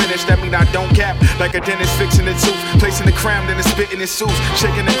opaque finish. That mean I don't cap like a dentist fixing the tooth. Placing the crown, then it's spitting his suits.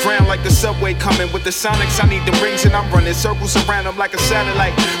 Shaking the ground like the subway coming. With the sonics, I need the rings and I'm running circles around them like a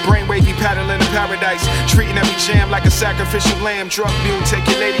satellite. Brainwavy paddling in paradise. Treating every jam like a sacrificial lamb. Drug mule, take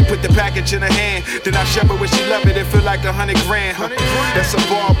your lady, put the package in her hand. Then I shepherd when she love it, it feel like $100 grand. That's a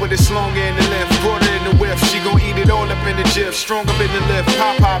bar, but it's longer in the length. Broader in the width, she gon' eat it all up in the gif. Stronger in the lift,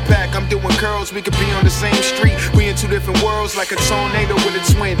 pop pack. I'm doing curls, we could be on the same street. We in two different worlds, like a tornado with a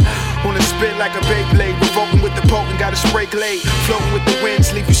twin. On a spit like a Beyblade, revoking with the potent, got a spray glade. Floating with the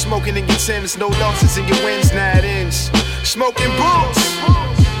winds, leave you smoking in your Timbs. No losses in your wins, now it ends. Smoking boots.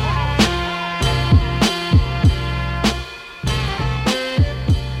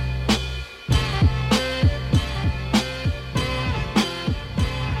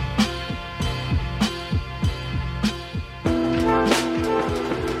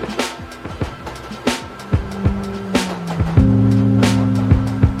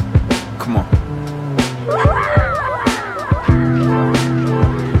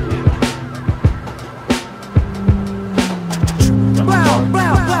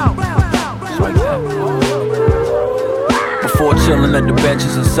 chilling at the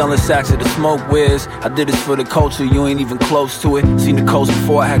benches and selling sacks of the smoke whiz. I did this for the culture, you ain't even close to it. Seen the coast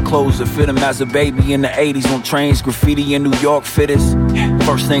before I had clothes that fit him as a baby in the 80s on trains, graffiti in New York fitters.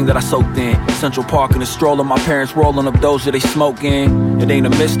 First thing that I soaked in, Central Park in the stroller, my parents rolling up those that they smoking. It ain't a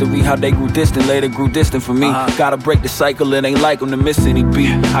mystery how they grew distant, later grew distant from me. Gotta break the cycle, it ain't like them to miss any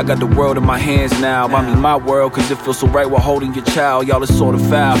beat. I got the world in my hands now, I mean my world, cause it feels so right while holding your child. Y'all is sort of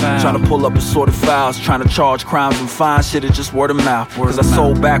foul, trying to pull up assorted files, trying to charge crimes and fine shit, it's just word of mouth. Cause I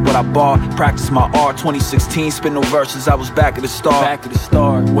sold back what I bought, practiced my art. 2016, spit no verses, I was back at the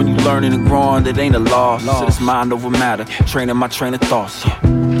start. When you learning and growing, it ain't a loss. So it's mind over matter, training my train of thoughts.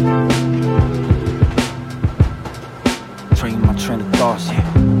 Training my train of thoughts.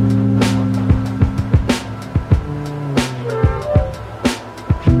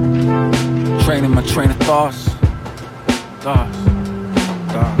 Training my train of thoughts.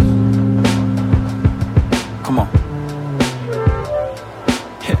 Come on.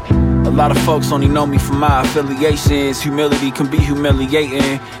 A lot of folks only know me from my affiliations. Humility can be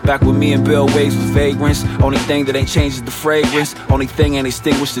humiliating. Back with me and Bill Waves was vagrants. Only thing that ain't changed is the fragrance. Only thing ain't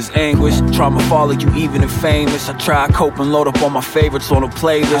extinguished is anguish. Trauma follow you even if famous. I try cope and load up all my favorites on a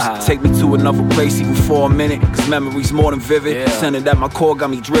playlist. Take me to another place even for a minute, cause memories more than vivid. Centered at my core got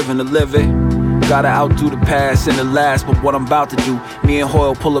me driven to live it. Gotta outdo the past and the last, but what I'm about to do. Me and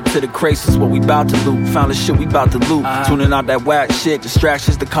Hoyle pull up to the crates, is what we about to loot. Found the shit we about to loot. Tuning out that whack shit,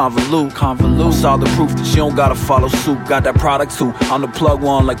 distractions to convolute. I'm solid proof that you don't gotta follow suit. Got that product too, on the plug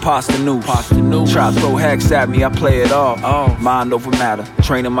one like pasta news. Try to throw hacks at me, I play it off. Mind over matter,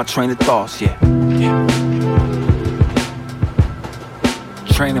 training my train of thoughts,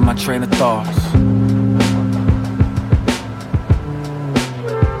 Training my train of thoughts.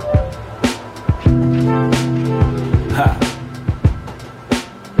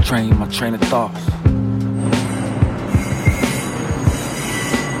 Train my train of thoughts.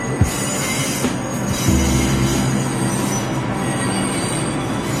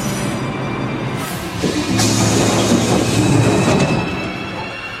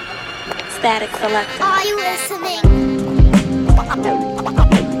 Static Selector. Are you listening?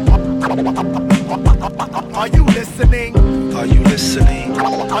 Are you listening? Are you listening?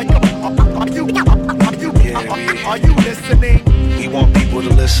 Are you listening? We want people to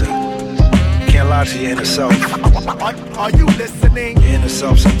listen. Can't lie to your inner self. Are you listening? Your inner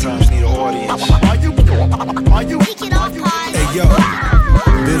self sometimes need an audience. Are you? Hey yo,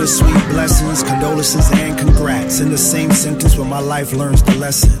 bittersweet blessings, condolences and congrats in the same sentence where my life learns the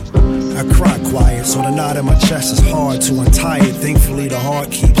lesson. I cry quiet, so the knot in my chest is hard to untie it. Thankfully, the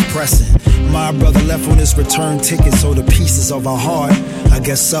heart keeps pressing. My brother left on his return ticket, so the pieces of our heart, I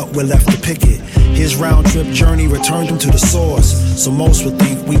guess up, we're left to pick it. His round trip journey returned him to the source. So most would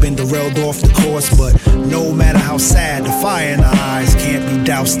think we've been derailed off the course, but no matter how sad, the fire in our eyes can't be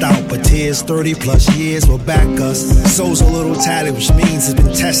doused out. But tears, 30 plus years will back us. Soul's a little tatted, which means it's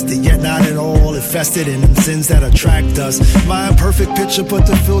been tested, yet not at all infested in them sins that attract us. My imperfect picture put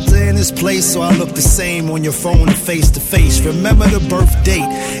the filter in its place, so I look the same on your phone and face to face. Remember the birth date,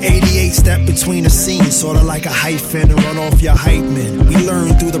 88 step between the scenes, sorta like a hyphen and run off your hype men. We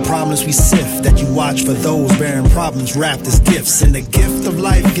learn through the problems we sift, that you watch for those bearing problems wrapped as gifts. And the gift of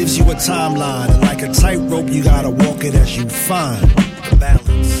life gives you a timeline, and like a tightrope you gotta walk it as you find the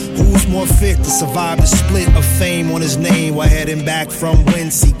balance. Who's more fit to survive the split of fame on his name while heading back from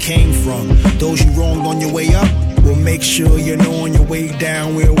whence he came from? Those you wronged on your way up, well, make sure you know on your way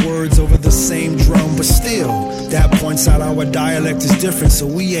down we're words over the same drum. But still, that points out our dialect is different, so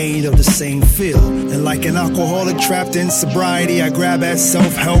we ain't of the same feel. And like an alcoholic trapped in sobriety, I grab at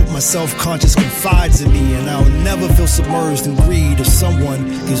self-help. My self-conscious confides in me, and I'll never feel submerged in greed if someone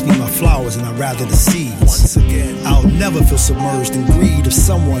gives me my flowers and I rather the seeds. Once again, I'll never feel submerged in greed if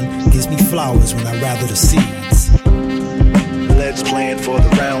someone gives me flowers when I rather the seeds. Let's plan for the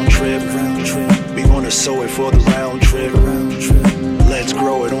round trip. We gonna sow it for the round trip. Let's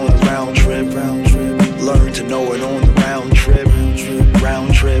grow it on the round trip. Learn to know it on the round trip.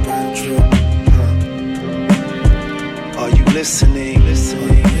 Round trip. Are you listening?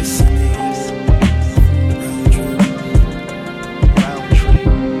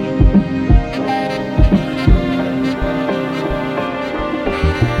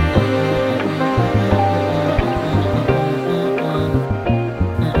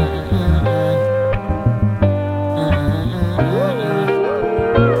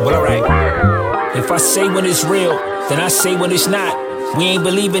 If I say when it's real, then I say when it's not. We ain't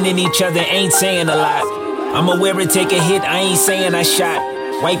believing in each other, ain't saying a lot. I'm aware it take a hit, I ain't saying I shot.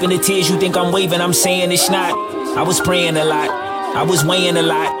 Wiping the tears, you think I'm waving, I'm saying it's not. I was praying a lot, I was weighing a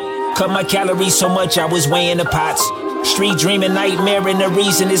lot. Cut my calories so much, I was weighing the pots. Street dreaming nightmare, and the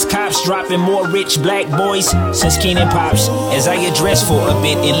reason is cops dropping more rich black boys since Keenan Pops. As I address for a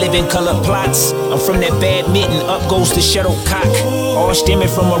bit in living color plots, I'm from that badminton, up goes the shuttlecock. All stemming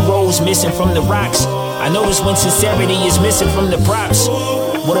from a rose missing from the rocks. I notice when sincerity is missing from the props.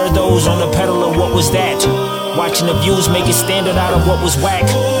 What are those on the pedal, or what was that? Watching the views make it standard out of what was whack.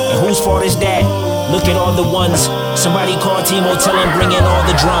 And whose fault is that? Look at all the ones. Somebody call Timo, tell him bring in all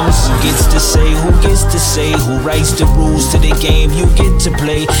the drums. Who gets to say, who gets to say, who writes the rules to the game you get to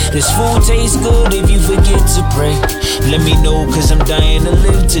play? This food tastes good if you forget to pray. Let me know, cause I'm dying to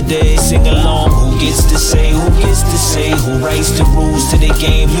live today. Sing along, who gets to say, who gets to say, who writes the rules to the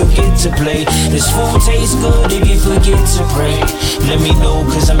game you get to play? This food tastes good if you forget to pray. Let me know,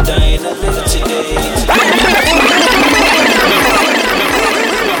 cause I'm dying to live today.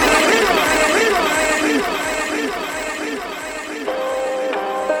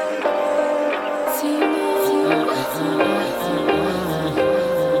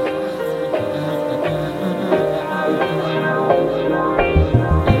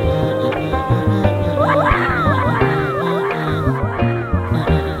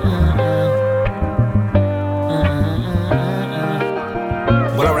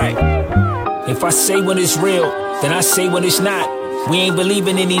 If I say when it's real, then I say when it's not. We ain't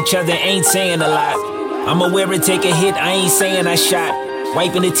believing in each other, ain't saying a lot. I'm aware it take a hit, I ain't saying I shot.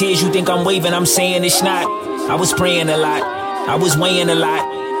 Wiping the tears, you think I'm waving, I'm saying it's not. I was praying a lot, I was weighing a lot.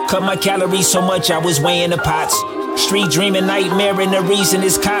 Cut my calories so much, I was weighing the pots. Street dreaming nightmare, and the reason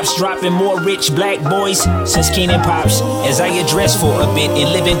is cops dropping more rich black boys since Keenan Pops. As I address for a bit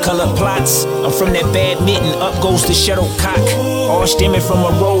in living color plots, I'm from that badminton, up goes the shuttlecock. All stemming from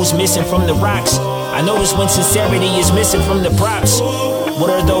a rose missing from the rocks. I notice when sincerity is missing from the props. What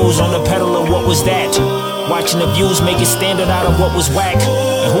are those on the pedal, or what was that? Watching the views make it standard out of what was whack.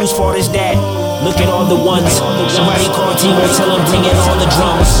 And whose fault is that? Look at all the ones. Somebody call Timo, tell him bring in all the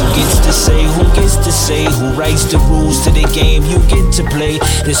drums. Who gets to say, who gets to say, who writes the rules to the game you get to play?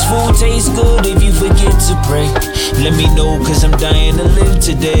 This food tastes good if you forget to pray. Let me know, cause I'm dying to live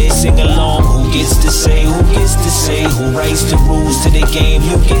today. Sing along, who gets to say, who gets to say, who writes the rules to the game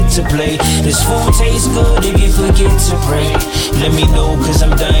you get to play? This food tastes good if you forget to pray. Let me know, cause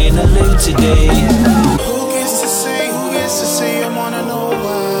I'm dying to live today. Who gets to say, I wanna know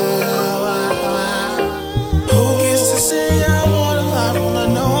why? Who gets to say, I wanna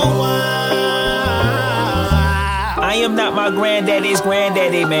know why? I am not my granddaddy's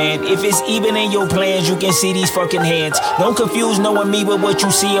granddaddy, man. If it's even in your plans, you can see these fucking hands. Don't confuse knowing me with what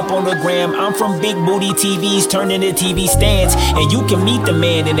you see up on the gram. I'm from big booty TVs turning to TV stands. And you can meet the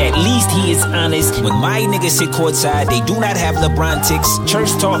man, and at least he is honest. When my niggas sit courtside, they do not have LeBron ticks.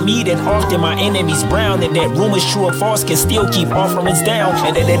 Church taught me that often my enemies brown, and that rumors true or false can still keep offerings down.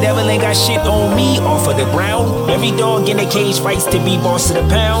 And that the devil ain't got shit on me off of the ground. Every dog in the cage fights to be boss of the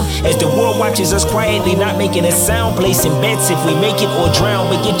pound. As the world watches us quietly, not making a sound. Placing bets if we make it or drown.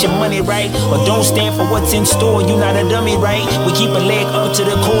 But get your money right, or don't stand for what's in store. You not a dummy, right? We keep a leg up to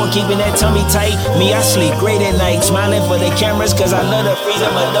the core, keeping that tummy tight. Me, I sleep great at night, smiling for the cameras, cause I love the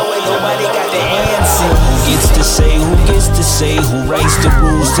freedom of knowing nobody got the answer. Who gets to say, who gets to say, who writes the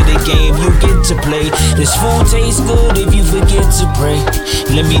rules to the game you get to play? This food tastes good if you forget to pray.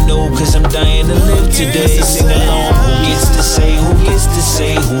 Let me know, cause I'm dying to live today. Sing along, who gets to say, who gets to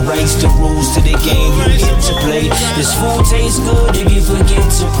say, who writes the rules to the game you get to play? This food tastes good if you forget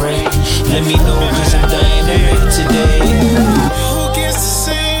to pray. Let me know, cause I'm dying to live today. Who gets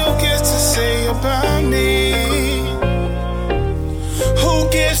to say about me? Who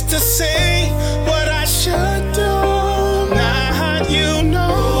gets to say what I should do? Not you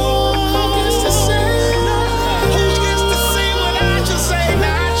know. Who gets to say? Who gets to say what I should say?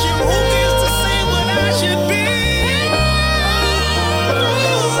 Not you. Who gets to say what I should be?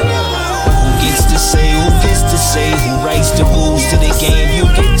 Who gets to say, who gets to say, who writes the rules to the game you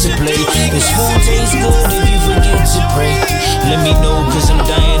get to play? This food tastes good if you forget to pray. Let me know, cause I'm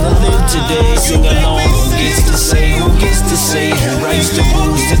dying to live today. Sing along, who gets to say, who gets to say, who writes the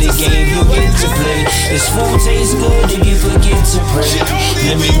rules to the game you get to play? This food tastes good if you forget to pray.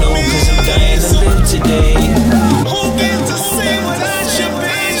 Let me know, cause I'm dying to live today. Who gets to say what I should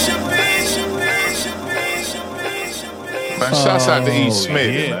be? Man, shouts out to E.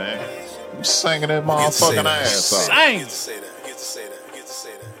 Smith, man. I'm singing that motherfucking ass off.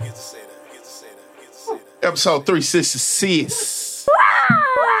 Episode 366.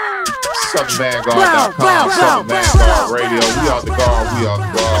 SouthernVanguard.com. Southern Vanguard Radio. We are the guard. We are the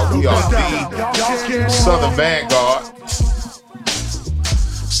guard. We are the Southern Vanguard.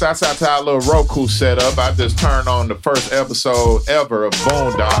 Shouts out to our little Roku setup. I just turned on the first episode ever of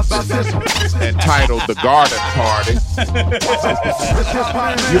Vangard entitled The Garden Party.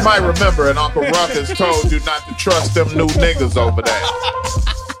 You might remember, and Uncle Ruckus told you not to trust them new niggas over there.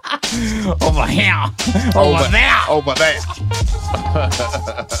 Over here. Over there. Over there.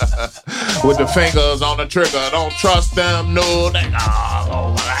 With the fingers on the trigger. Don't trust them new niggas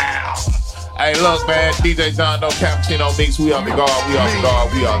over there. Hey, look, man. DJ John Doe, Cappuccino Mix. We are the guard. We are the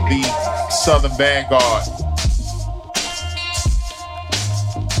guard. We are the Southern Vanguard.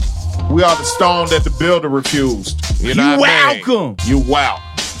 We are the stone that the builder refused. You know what I mean? Welcome. You wow.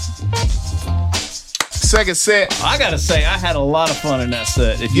 Second set. I gotta say, I had a lot of fun in that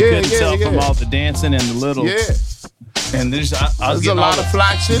set. If you couldn't tell from all the dancing and the little. Yeah. And there's I was a lot of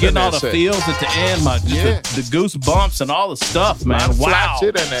fly shit getting in all that the set. feels at the end, the goosebumps and all the stuff, man. Fly Wow.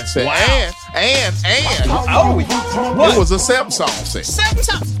 shit in that set. Wow. And what? It was a 7-song set. 7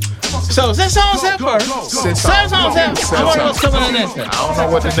 songs. So is that song set first? 7 songs set. I wonder what's coming in next set. I don't know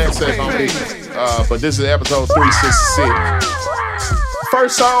what the next set gonna be. But this is episode 366.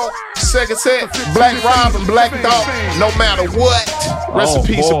 First song, second set, Black Rob and Black Thought, No Matter What. Rest in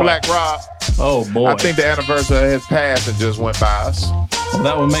peace to Black Rob. Oh, boy. I think the anniversary has passed and just went by us. Well,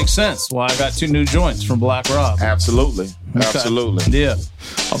 that would make sense. Why I got 2 new joints from Black Rob. Absolutely. Okay. Absolutely. Yeah.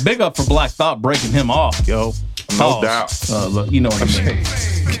 A big up for Black Thought breaking him off, yo. No doubt. Look, you know what I mean.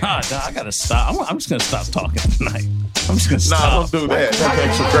 God, I gotta stop. I'm just gonna stop talking tonight. I'm just gonna stop. Nah, don't do that. That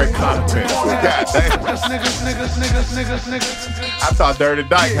makes some great content. God damn. I thought Dirty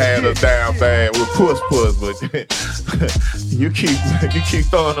Dyke had us down bad with Puss, but you keep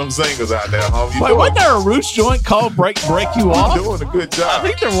throwing them zingers out there, homie. Wait, wasn't there a Roots joint called Break You Off? You're doing a good job. I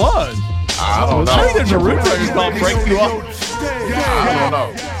think there was. I don't know. I think there's a Roots record called Break You Off. I don't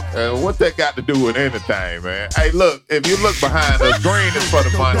know. What that got to do with anything, man? Hey, look, if you look behind us, green is for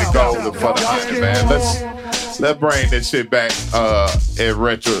the money, gold is for the honey, man. Let's bring this shit back in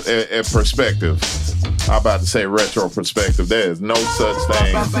perspective. I'm about to say retro perspective. There is no such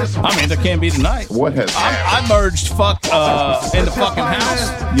thing. I mean, there can't be tonight. What has happened? I merged fuck in the fucking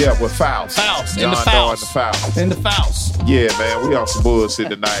house. Yeah, with Faust. In the Faust. In the Faust. Yeah, man, we on some bullshit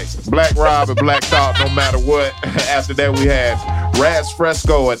tonight. Black Rob and Black Thought, No Matter What. After that, we had Raz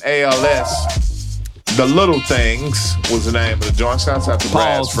Fresco and ALS. The Little Things was the name of the joint. Shouts out to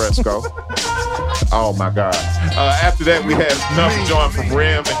Raz Fresco. Oh my God. After that, we had another joint from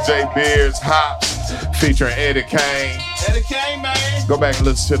Rim and Jay Beers, Hops, featuring Eddie Kane. Eddie Kane, man. Go back and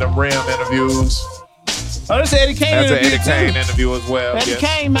listen to them Rim interviews. Oh, that's Eddie Kane. That's an Eddie Kane interview as well. Eddie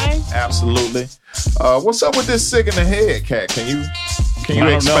Kane, man. Absolutely. What's up with this Sick in the Head, cat? Can you I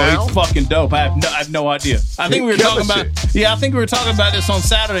don't expound? know. It's fucking dope. I have no idea. I think we were talking about. Yeah, I think we were talking about this on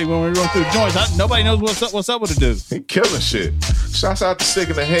Saturday when we were going through joints. Nobody knows what's up with the dude. He killing shit. Shouts out to Sick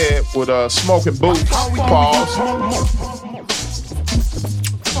in the Head with Smoking Boots. Pause.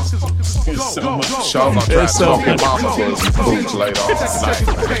 Sean gonna try to smoke your mama boots later on tonight.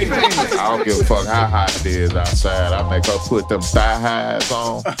 I don't give a fuck how hot it is outside. I make her put them thigh highs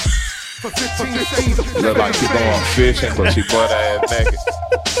on. Look like she going fishing, but she butt ass naked.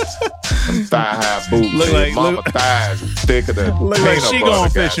 Them thigh high boots. Mama thighs thicker than look peanut like she butter, going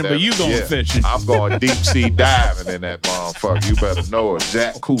fishing, goddamn. but you going fishing. I'm going deep sea diving in that motherfucker. You better know it.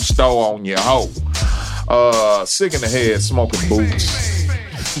 Jack Cousteau on your hoe. Sick in the Head, Smoking Boots.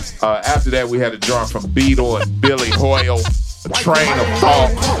 After that, we had a joint from Beetle and Billy Hoyle. A Train of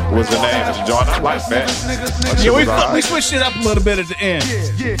Thought was the name of the joint. I like that. Yeah, we switched it up a little bit at the end.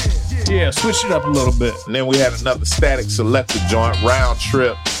 Yeah, switched it up a little bit. And then we had another Static Selector joint, Round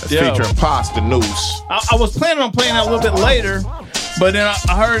Trip, featuring Pasta Noose. I was planning on playing that a little bit later, but then I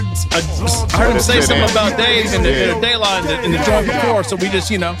heard him say something about Dave in the Dayline in the joint before, so we just,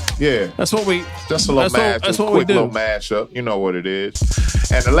 that's what we. Just a little mash, that's what quick we do. little mashup. You know what it is.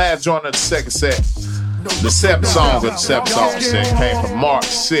 And the last joint of the second set, the 7th song of the 7th song set came from Mark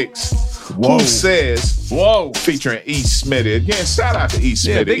 6. Who Says, featuring E. Smitty. Again, shout out to E.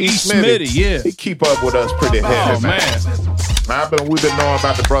 Smitty. Yeah, big E. Smitty, yeah. He keep up with us pretty heavy, man. We've been knowing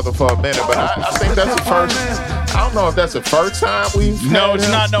about the brother for a minute, but I think that's the first. I don't know if that's the first time we've. No, it's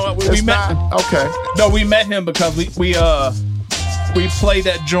not. No, we met. Okay. No, we met him because we played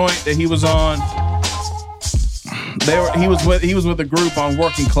that joint that he was on. He was with a group on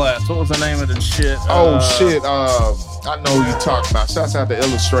Working Class. What was the name of the shit? Shit. I know who you talking about. Shouts out to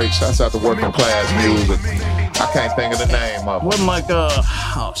Illustrate. Shouts out to Working Class Music. I can't think of the name of it. Wasn't like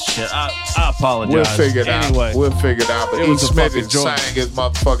shit. I apologize. We'll figure it anyway, out. We'll figure it out. But E. Smith sang his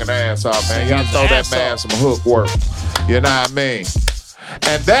motherfucking ass off, man. Y'all throw that man some hook work. You know what I mean?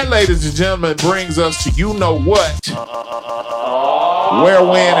 And that, ladies and gentlemen, brings us to you know what. Where,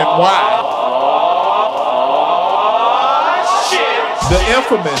 when, and why. The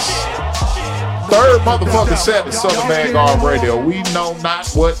infamous third motherfucking set of Southern Vangard Radio. We know not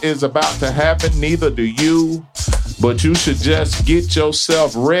what is about to happen, neither do you, but you should just get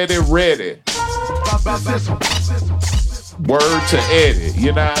yourself ready. Word to Eddie,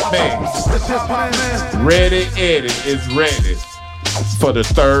 you know what I mean? Ready Eddie is ready for the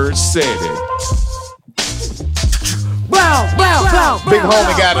third setting. Big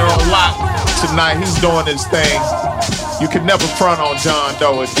homie got it on lock tonight. He's doing his thing. You can never front on John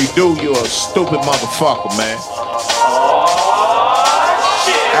Doe. If you do, you're a stupid motherfucker, man.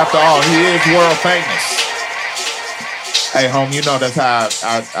 After all, he is world famous. Hey, home, you know that's how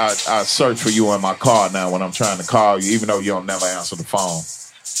I search for you in my car now when I'm trying to call you, even though you don't never answer the phone.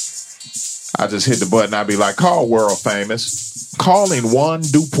 I just hit the button. I be like, call world famous. Calling one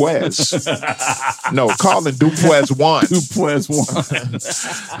Dupuez. No, calling Dupuez one. Dupuez one.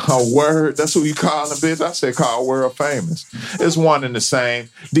 A word. That's who you calling, bitch. I said call world famous. It's one and the same.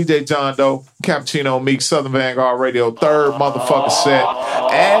 DJ John Doe, Cappuccino Meek, Southern Vangard Radio, third motherfucker set.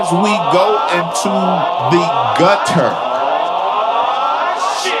 As we go into the gutter.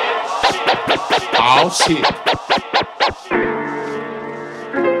 Oh shit.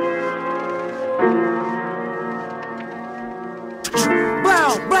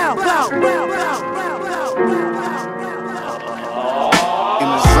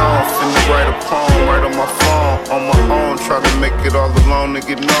 Write a poem right on my phone, on my own, try to make it all alone to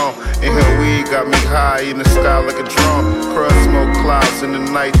get known. In here weed got me high in the sky like a drone. Crush smoke clouds in the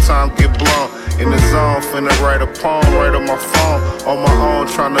nighttime get blown. In the zone, finna write a poem right on my phone, on my own,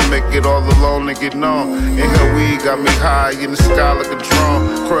 trying to make it all alone to get known. In here weed got me high in the sky like a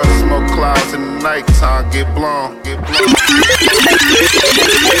drone. Crush smoke clouds in the nighttime get blown.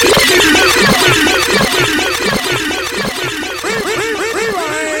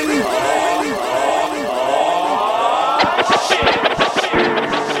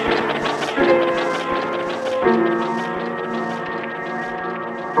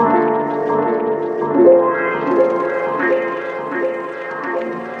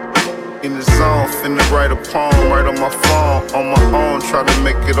 In the zone, finna write a poem right on my phone, on my own, try to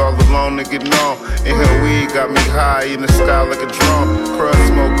make it all alone to get known. In here weed got me high in the sky like a drone. Crush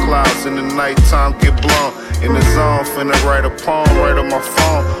smoke clouds in the nighttime get blown. In the zone, finna write a poem right on my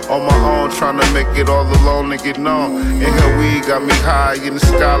phone, on my own, trying to make it all alone to get known. In here weed got me high in the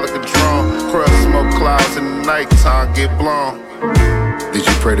sky like a drone. Crush smoke clouds in the nighttime get blown. Did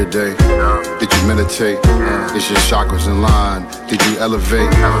you pray today? Did you meditate? Is your chakras in line? Did you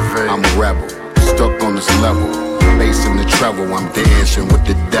elevate? I'm a rebel, stuck on this level. Bass in the treble, I'm dancing with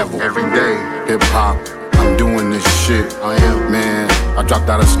the devil. Every day, hip hop, I'm doing this shit. I am, man, I dropped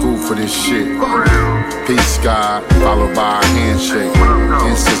out of school for this shit. Peace, God, followed by a handshake.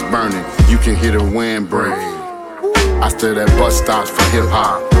 Incense burning, you can hear the wind break. I stood at bus stops for hip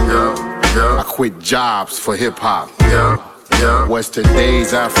hop. I quit jobs for hip hop. What's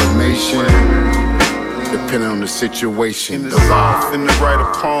today's affirmation? Depending on the situation. In the zone, finna write a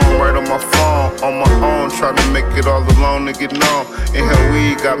poem right on my phone, on my own, try to make it all alone to get known. In here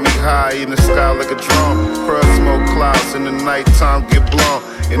weed got me high in the sky like a drone. Crush smoke clouds in the nighttime get blown.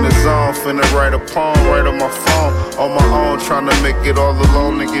 In the zone, finna write a poem right on my phone, on my own, trying to make it all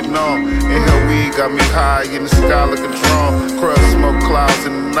alone to get known. In here weed got me high in the sky like a drone. Crush smoke clouds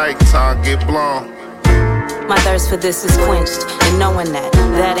in the nighttime get blown. My thirst for this is quenched, and knowing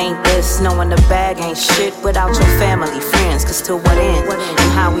that ain't this. Knowing the bag ain't shit without your family, friends. Cause to what end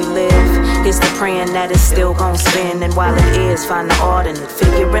and how we live is the praying that it's still gon' spin. And while it is, find the art in it.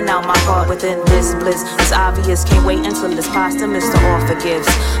 Figuring out my heart within this bliss. It's obvious, can't wait until it's posthumous to offer gifts.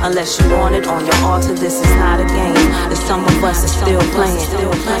 Unless you want it on your altar, this is not a game. And some of us are still playing.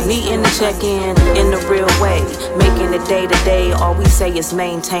 Needing to check in the real way. Making it day to day, all we say is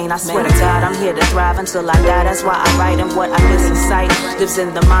maintain. I swear to God, I'm here to thrive until I die. That's why I write, and what I miss in sight lives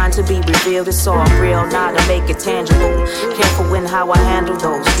in the mind to be revealed. It's all real, now to make it tangible. Careful when how I handle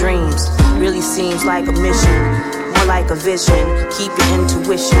those dreams. Really seems like a mission, more like a vision. Keep your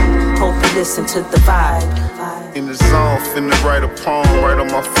intuition, hope you listen to the vibe. In the zone, finna write a poem right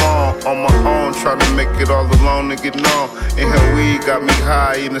on my phone, on my own, try to make it all alone to get known. In here weed got me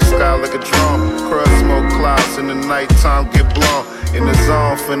high in the sky like a drone. Crush smoke clouds in the nighttime get blown. In the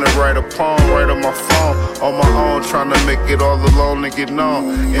zone, finna write a poem right on my phone, on my own, trying to make it all alone to get known.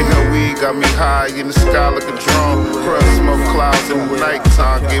 In here weed got me high in the sky like a drone. Crush smoke clouds in the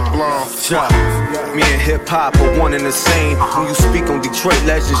nighttime get blown. Me and hip hop are one and the same. When you speak on Detroit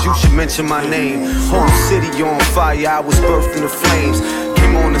legends, you should mention my name. Whole city on fire, I was birthed in the flames. Came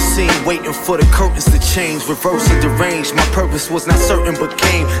came on the scene, waiting for the curtains to change, reverse and derange. My purpose was not certain, but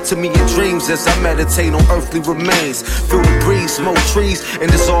came to me in dreams as I meditate on earthly remains. Feel the breeze, smoke trees,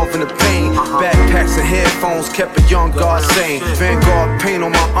 and dissolve in the pain. Backpacks and headphones kept a young God sane. Vangard paint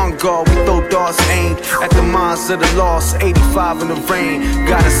on my unguard, we throw darts aimed at the minds of the lost. 85 in the rain,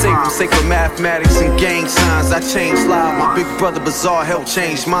 gotta save them, sacred mathematics and gang signs. I changed lives, my big brother Bizarre helped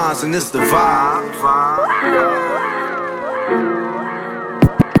change minds, and it's the vibe.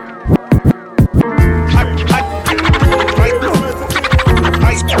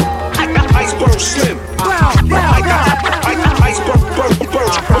 Iceberg Slim.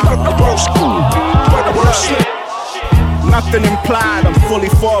 Nothing implied, I'm fully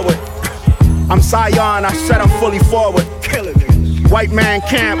forward. I'm Zion, I said I'm fully forward. Killing it. White man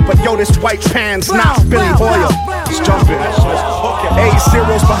can't, but yo, this white pan's not Billy Hoyer. Let's jump in. 8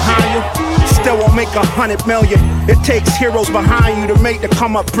 zeros behind you, still won't make 100 million. It takes heroes behind you to make the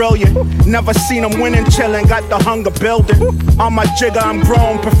come up brilliant. Never seen them winning, chillin', got the hunger building. On my jigger, I'm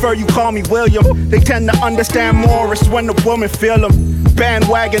grown, prefer you call me William. They tend to understand Morris when the woman feel them.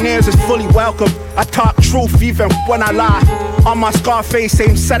 Bandwagoners is fully welcome. I talk truth even when I lie. On my Scarface,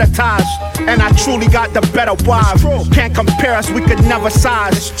 same set of ties. And I truly got the better wife. Can't compare us, we could never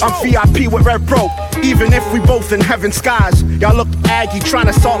size. I'm VIP with Red Pro, even if we both in heaven's skies. Y'all look aggy, trying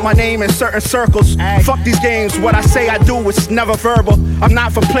to salt my name in certain circles. Fuck these games, what I say I do is never verbal. I'm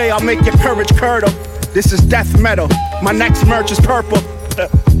not for play, I'll make your courage curdle. This is death metal, my next merch is purple.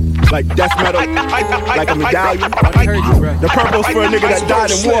 Like death metal, like a medallion. The purple's for a nigga that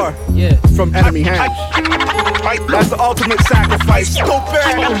died in war from enemy hands. That's the ultimate sacrifice.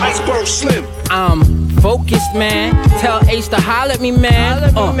 Iceberg Slim. I'm focused, man. Tell Ace to holler at me,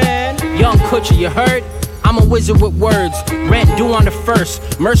 man. Young Kutcher, you heard? I'm a wizard with words. Rent due on the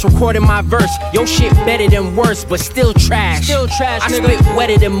 1st. Merch recording my verse. Yo shit better than worse, but still trash. I spit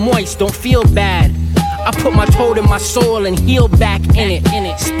wetter than moist. Don't feel bad. I put my toe in my soul and heal back in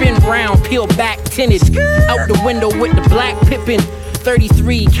it. Spin round, peel back, tinted. Out the window with the black Pippin.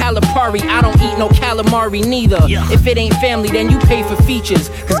 33 Calipari, I don't eat no calamari neither. If it ain't family, then you pay for features.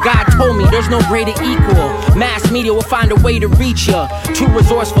 Cause God told me there's no greater equal. Mass media will find a way to reach ya. Too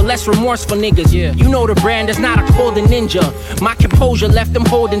resourceful, less remorseful niggas. You know the brand is not a cold ninja. My composure left them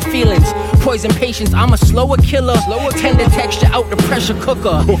holding feelings. Poison patience, I'm a slower killer. Tender texture out the pressure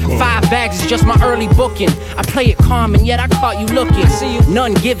cooker. 5 bags is just my early booking. I play it calm and yet I caught you looking.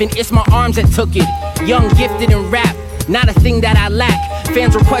 None given, it's my arms that took it. Young, gifted in rap. Not a thing that I lack.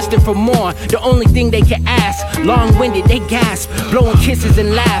 Fans requesting for more. The only thing they can ask. Long-winded, they gasp. Blowing kisses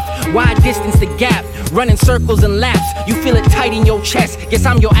and laugh. Wide distance the gap. Running circles and laps. You feel it tight in your chest. Guess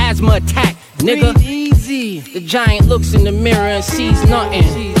I'm your asthma attack, nigga. Breathe easy. The giant looks in the mirror and sees nothing.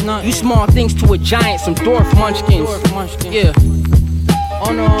 You small things to a giant. Some dwarf munchkins. Yeah.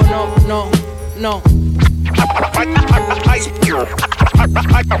 Oh no.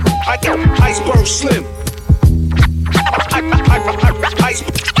 Iceberg Slim.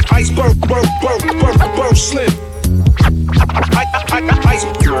 Iceberg Slim. Iceberg Slim.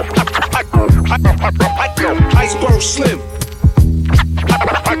 Iceberg Slim. Iceberg Slim.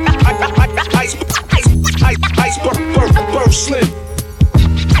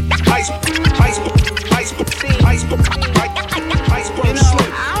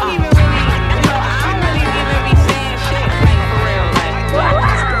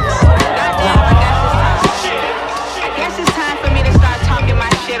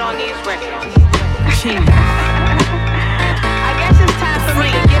 On these records. I guess it's time for me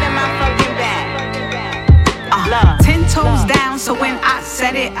to get in my fucking bag. 10 toes down, so when I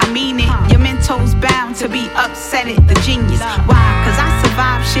said it, I mean it. Your mentos bound to be upset at the genius. Why? Cause I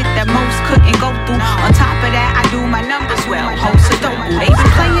survived shit that most couldn't go through. On top of that, I do my numbers well. Hosts of dope. They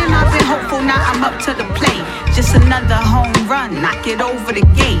been playing, I've been hopeful, now I'm up to the plate. Just another home run, knock it over the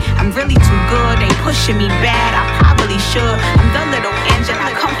gate. I'm really too good, ain't pushing me bad. I probably should. I'm the little engine,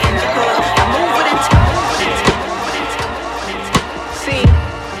 I come in the hood. I move it into. See,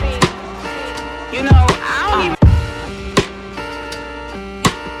 you know, I don't even.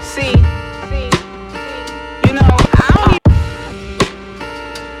 See, you know, I don't even.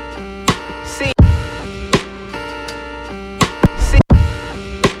 See,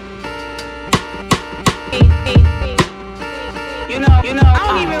 you know, I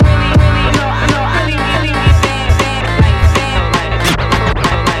don't even really, you know, I know, I really be saying,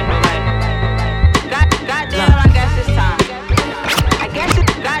 goddamn, I guess it's time. I guess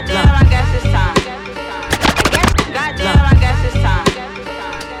it's, goddamn, I guess it's time. Goddamn, I guess it's time.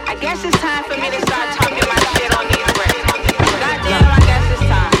 I guess it's time for me to start talking my shit on these records. Goddamn, I guess it's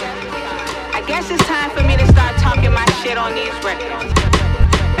time. I guess it's time for me to start talking my shit on these records.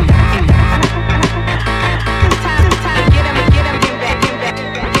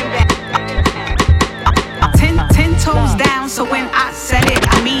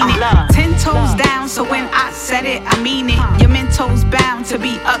 10 toes down, so when I said it, I mean it. Your mental's bound to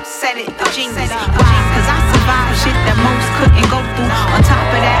be upset at the genius. Why? Cause I survived shit that most couldn't go through. On top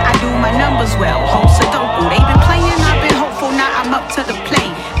of that, I do my numbers well. Hope Sudoku. They been playing, I've been hopeful, now I'm up to the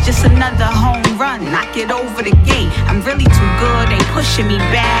plate. Just another home run, knock it over the gate. I'm really too good, they pushing me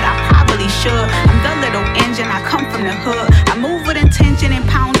bad, I probably should. I'm the little engine, I come from the hood. I move with intention and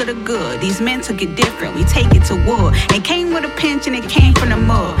pounds of the good. These men took it different, we take it to wood. It came with a pinch and it came from the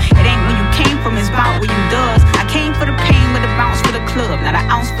mud. It ain't where you came from, it's about where you does. I came for the pain with a bounce for the club, not an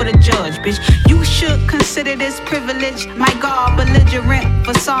ounce for the judge, bitch. You should consider this privilege. My God, belligerent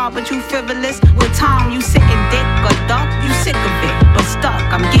facade, but you frivolous. With time, you sitting dick or duck, you sick of it, but stuck.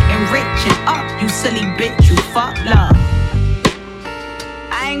 I'm getting rich and up, you silly bitch, you fuck love.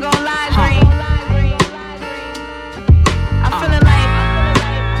 I ain't gon' lie, Dream. I'm feeling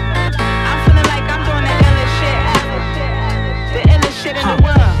like I'm doing the illest shit ever. The illest shit in the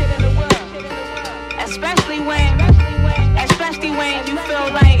world. Especially when you feel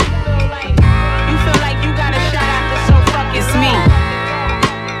like you got a shot after so fucking it's me.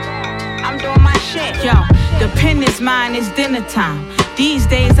 I'm doing my shit. Yo, the pen is mine, it's dinner time. These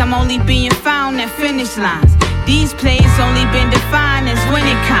days I'm only being found at finish lines. These plays only been defined as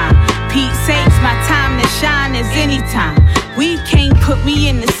winning kind. Pete sakes, my time to shine is anytime. We can't put me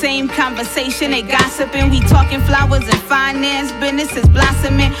in the same conversation. They gossiping, we talking flowers and finance. Business is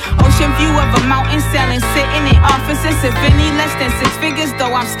blossoming. Ocean view of a mountain selling, sitting in offices. If any less than 6 figures,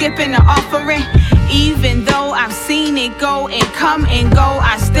 though I'm skipping the offering. Even though I've seen it go and come and go,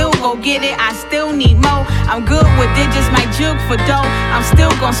 I still go get it, I still need more. I'm good with digits, my jug for dough. I'm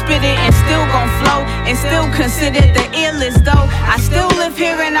still gon' spit it and still gon' flow. And still considered the illest though. I still live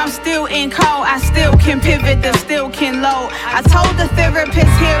here and I'm still in cold. I still can pivot, the still can load. I told the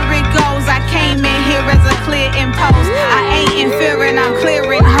therapist, here it goes. I came in here as a clear impulse. I ain't in fear and I'm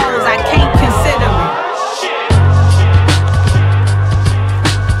clearing hoes. I can't consider it.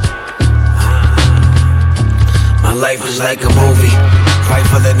 My life is like a movie,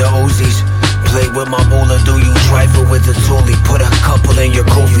 rifling the Uzis. Play with my moolah, do you trifle with the toolie? Put a couple in your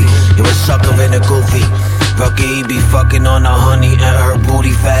koofy, you're a sucker in a goofy. Rocky, he be fucking on the honey and her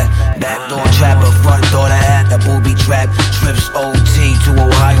booty fat. Backdoor trapper, front door to hat, the booby trap. Trips OT to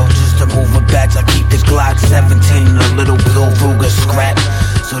Ohio just to move a batch. I keep this Glock 17 in a little blue Ruger scrap.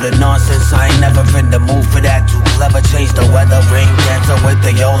 So the nonsense, I ain't never been the mood for that. Too clever, change the weather, ring dancer with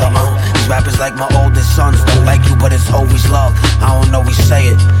the Yola. These rappers like my oldest sons, don't like you, but it's always love. I don't always say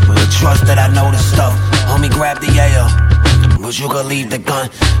it, but I trust that I know the stuff. Homie, grab the AO, but you can leave the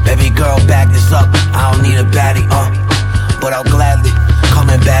gun. Baby girl, back this up, I don't need a baddie, but I'll gladly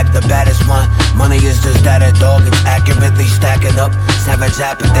coming back the baddest one. Money is just that a dog, it's accurately stacking up. Savage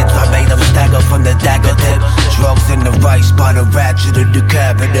appetites, I made them stagger from the dagger tip. Drugs in the right spot, a ratchet in the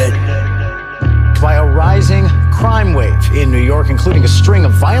cabinet. By a rising crime wave in New York, including a string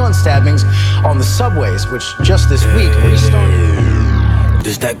of violent stabbings on the subways, which just this week restarted.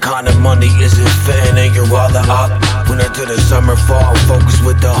 This that kind of money isn't fitting in your wallet. Winter to the summer, fall, focus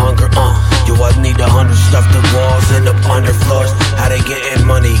with the hunger. You I need 100 stuff the walls and up underfloors. How they getting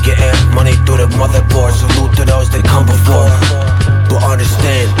money through the motherboard. Salute to those that come before. But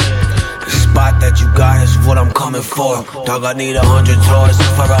understand, the spot that you got is what I'm coming for. Dog, I need 100 toys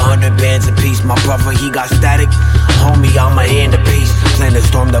for 100 bands a piece. My brother, he got static. Homie, I'm a hand a piece. Plan to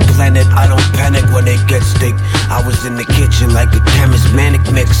storm the planet, I don't panic when it gets thick. I was in the kitchen like a chemist, manic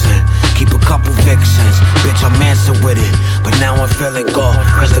mixing. Keep a couple vixens, bitch, I'm answering with it. But now I'm feeling good,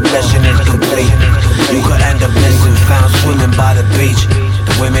 cause the mission is complete. You could end up missing, found swimming by the beach.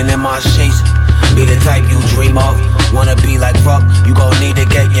 The women in my sheets be the type you dream of. Wanna be like Ruck, you gon' need to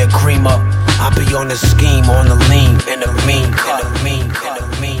get your cream up. I be on the scheme, on the lean, in the mean cut, mean cut,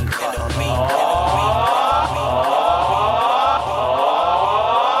 mean cut, mean cut.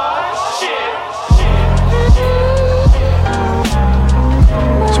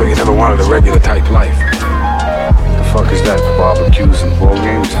 So you never wanted a regular type life? The fuck is that? Barbecues and ball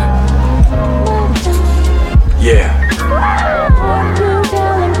games? Yeah.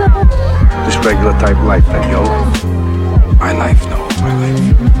 This regular type life that yo. My life, no, my life.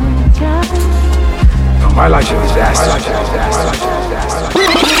 No, my life's a disaster.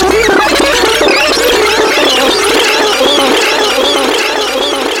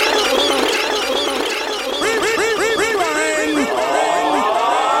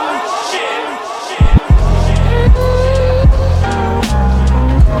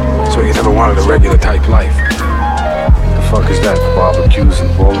 So you never wanted a regular type life? The fuck is that? Barbecues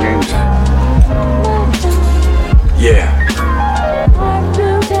and ball games? Yeah.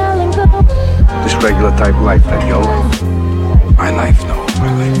 This regular type life that yo. My life, no.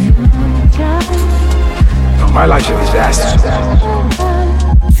 my life. No, my life's a disaster.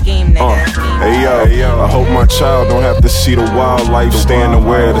 Scheme, nigga. Hey yo, I hope my child don't have to see the wildlife, staying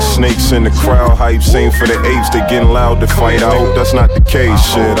aware of the snakes in the crowd hype. Same for the apes, they getting loud to fight. I hope that's not the case,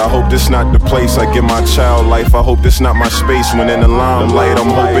 shit. I hope this not the place I give my child life. I hope this not my space when in the limelight. I'm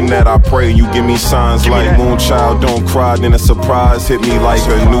hoping that I pray you give me signs like Moonchild, don't cry, then a surprise hit me like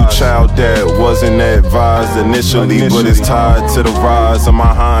a new child that wasn't advised initially, but it's tied to the rise of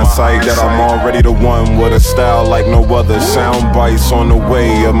my hindsight that I'm already the one with a style like no other. Sound bites on the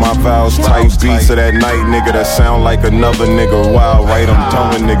way of my vows, type beats of that night, nigga, that sound like another nigga. Wow, right, I'm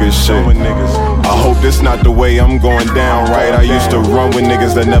done with niggas shit. I hope this not the way I'm going down, right? I used to run with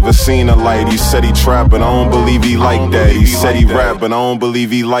niggas that never seen a light. He said he trap, but I don't believe he like that. He said he rap, but I don't believe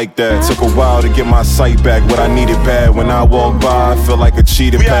he like that. Took a while to get my sight back, what I needed bad. When I walk by, I feel like a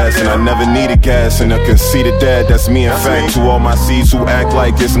cheated pass, and I never needed gas. And a conceited dad, that's me in fact. To all my seeds who act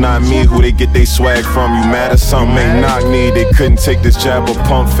like it's not me, who they get they swag from. You mad at something, ain't knock me. They couldn't take this jab or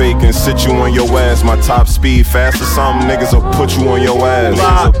pump fake and sit you on your ass. My top speed fast or something, niggas will put you on your ass.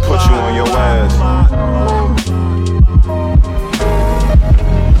 Niggas will put you on your ass.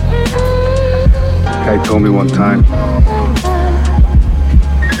 Guy told me one time,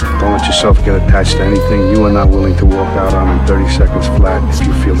 don't let yourself get attached to anything you are not willing to walk out on in 30 seconds flat if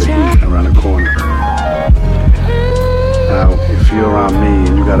you feel the heat around the corner. Now, if you're around me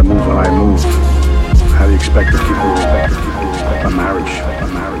and you gotta move when I move, how do you expect to keep a marriage?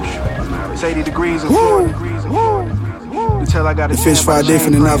 80 degrees in Florida. Until I got the fish fry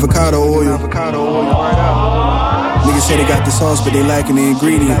different than avocado oil. Niggas say they got the sauce, but they lacking the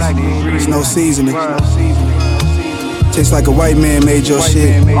ingredients. There's no seasoning. Tastes like a white man made your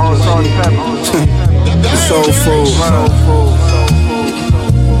shit. It's soul food.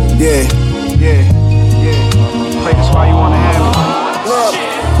 Yeah. Play this while you wanna have it.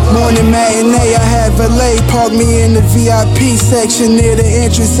 Morning matinee, I had valet park me in the VIP section near the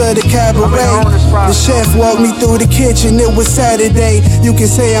entrance of the cabaret. The chef walked me through the kitchen, it was Saturday. You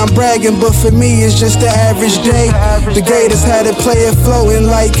can say I'm bragging, but for me it's just the average day. The Gators had a player floating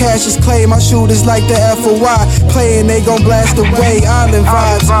like Cassius Clay. My shooters like the FOI, playing they gon' blast away. Island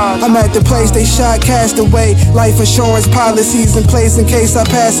vibes, I'm at the place they shot Castaway. Life insurance policies in place in case I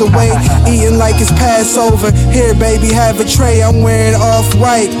pass away. Eating like it's Passover, here baby have a tray, I'm wearing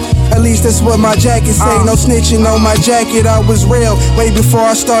off-white. At least that's what my jacket say. No snitching on my jacket, I was real way before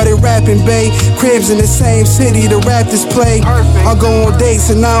I started rapping, babe. Cribs in the same city the Raptors play. I go on dates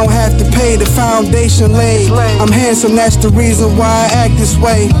and I don't have to pay, the foundation laid. I'm handsome, that's the reason why I act this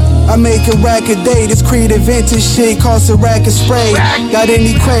way. I make a rack a day, this creative vintage shit costs a rack of spray. Got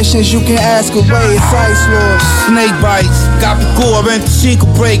any questions you can ask away, it's Ice Lord. Snake bites, got the gore, rent the single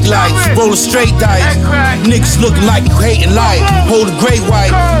brake lights, roll a straight dice. Niggas looking like you hating life, hold a great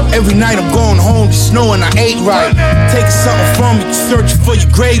white. Every night I'm going home, it's snowing, I ate right. Taking something from you, searching for your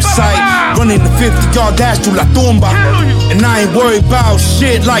gravesite. Running the 50-yard dash to La Tumba. And I ain't worried about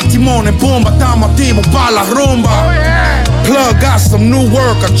shit like Timon and Pumbaa. Estamos activos pa' la rumba. Plug got some new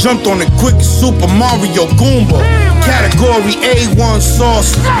work, I jumped on it quick as Super Mario Goomba. Category A1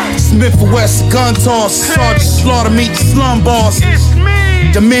 sauces, Smith & Wesson gun tosses, Sergeant Slaughter meet the slum bosses.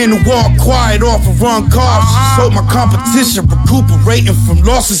 The men who walk quiet off and run cars. Sold my competition, recuperating from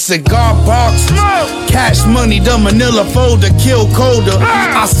losses in guard boxes. Cash money, the manila folder, kill colder.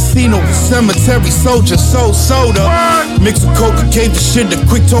 Assassino, cemetery soldier, sold soda. Mixed with coca, gave the shit to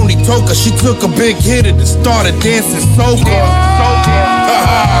quick Tony Toka. She took a big hit and started dancing soca.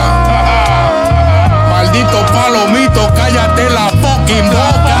 Maldito palomito, cállate la fucking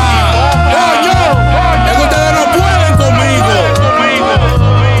boca.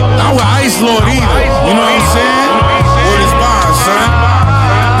 Lord either, you know what I'm saying? Word is bond, son.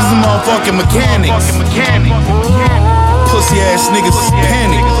 This is motherfucking mechanics. Pussy ass niggas is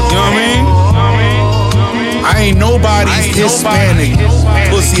panic, you know what I mean? I ain't nobody's Hispanic.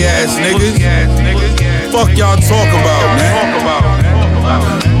 Pussy ass niggas. Fuck y'all talk about, man.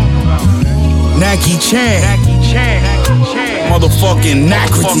 Naki Chan. Motherfucking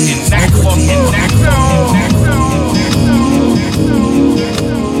Nacrities.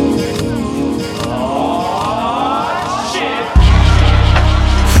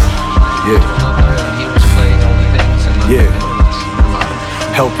 Yeah.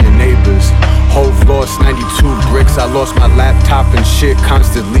 Help your neighbors. Hove lost 92 bricks. I lost my laptop and shit.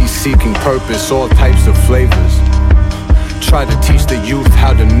 Constantly seeking purpose. All types of flavors. Try to teach the youth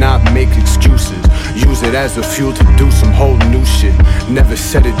how to not make excuses. Use it it as a fuel to do some whole new shit. Never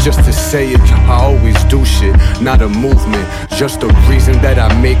said it just to say it, I always do shit. Not a movement, just a reason that I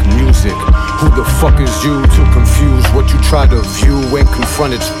make music. Who the fuck is you to confuse what you try to view and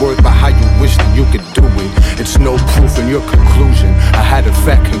confront its worth by how you wish that you could do it? It's no proof in your conclusion. I had a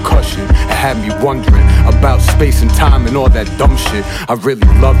fat concussion, it had me wondering about space and time and all that dumb shit. I really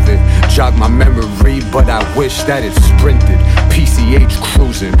love it, jog my memory, but I wish that it sprinted. PCH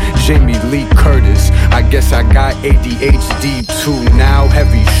cruising, Jamie Lee Curtis. I guess I got ADHD too now,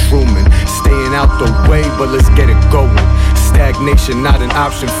 heavy shrooming. Staying out the way, but let's get it going. Stagnation not an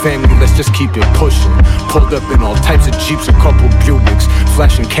option, family, let's just keep it pushing. Pulled up in all types of Jeeps, a couple Buicks,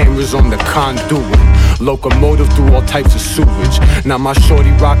 flashing cameras on the conduit. Locomotive through all types of sewage. Now my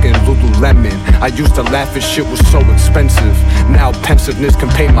shorty rockin' Lululemon. I used to laugh at shit was so expensive. Now pensiveness can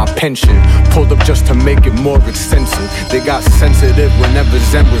pay my pension. Pulled up just to make it more extensive. They got sensitive whenever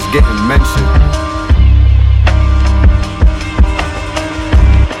Zen was getting mentioned.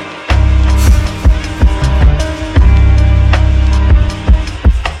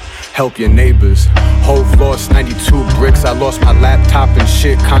 Help your neighbors. Hove lost 92 bricks. I lost my laptop and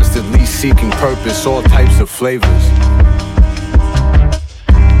shit. Constantly seeking purpose. All types of flavors.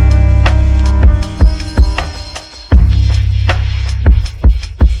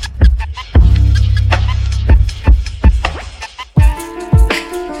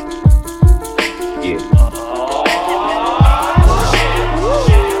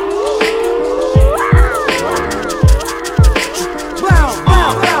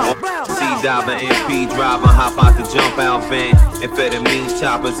 Amphetamines,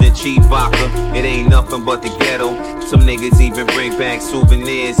 choppers, and cheap vodka. It ain't nothing but the ghetto. Some niggas even bring back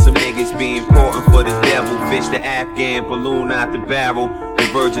souvenirs. Some niggas be important for the devil. Fish the Afghan balloon out the barrel. The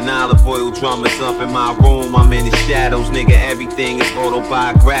virgin olive oil drummers up in my room. I'm in the shadows, nigga. Everything is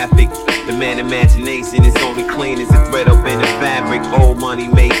autobiographic. The man imagination is only clean as a thread up in the fabric. Old money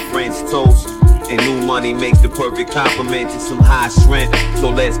make friends toast. And new money makes the perfect complement to some high strength. So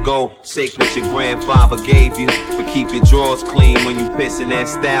let's go, shake what your grandfather gave you. But keep your drawers clean when you piss in that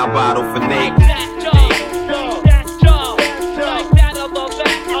style bottle for naked.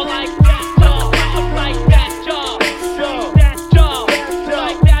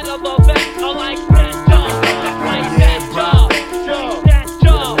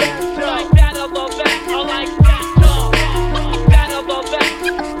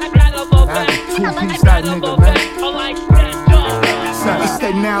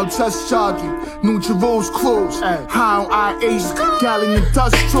 Now touch jogging, New Jerusalem clothes, high on I-80, gallon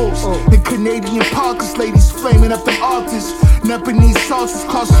industrials, and Canadian Parkers, ladies flaming up the artists, Nepalese sauces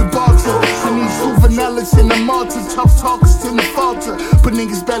cost your barter, and these juveniles in the Malta, tough talkers till the falter, but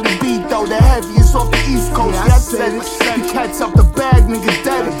niggas barely beat though, the heaviest off the East Coast, yeah, I said it, the cats up the bag, nigga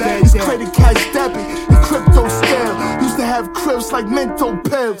dead it, it's credit cash debit, the crypto scale, used to have cribs like menthol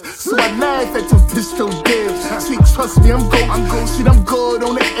pills, so I laugh at your distro deals, see trust me, I'm good, shit I'm good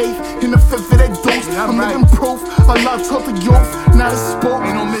on the 8th, in the 5th of that dose, I'm living proof, Allah taught the youth, not a sport,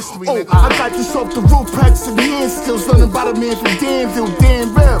 ain't no mystery, nigga. I got this off the roof, practicing the hand skills, learning about a man from Danville,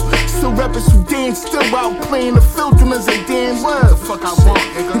 damn real, still rapping Sudan, still out playing the field, them as they damn well, the fuck I want,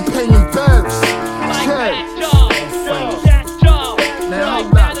 nigga, you paying bills, yeah.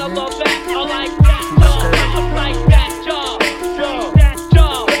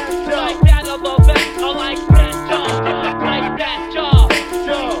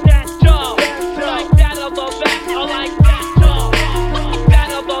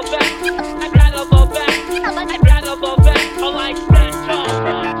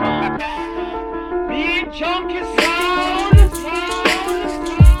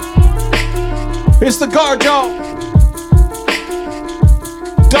 It's the guard, y'all.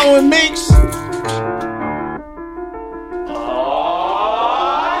 Doe and Meeks.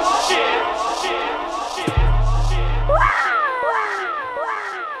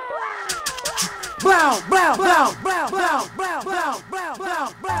 Blow, blow, blow, blow, blow, blow, blow, blow, blow,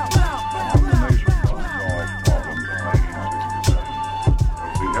 blow.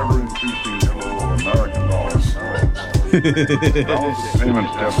 The ever-increasing flow of American dollars. Payment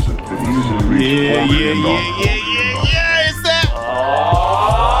deficit to easily reach $4 billion. Yeah, it's that.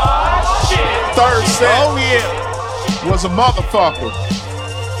 Shit. Third set. Oh, yeah. Was a motherfucker.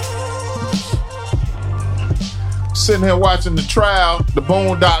 Sitting here watching the trial, the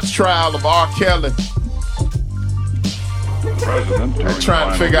Boondocks trial of R. Kelly. They're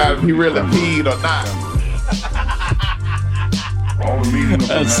trying to figure out if he really peed or not.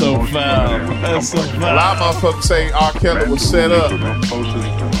 That's so foul. That's so foul. A lot of motherfuckers say R. Kelly was set up.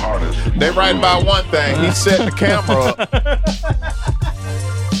 They right about one thing. He set the camera up.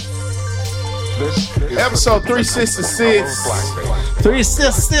 Episode 366.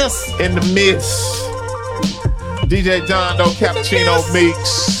 366 in the midst. DJ John Doe, Cappuccino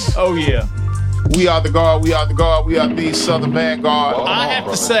Meeks. Oh yeah. We are the guard. We are the guard. We are the Southern Vanguard. I have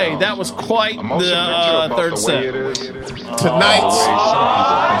to say that was quite the third set. Tonight's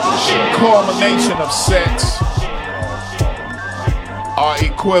culmination of sets are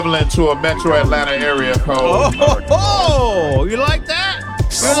equivalent to a Metro Atlanta area code. Oh, you like that?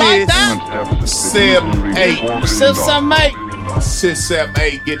 You like that? 678. 678.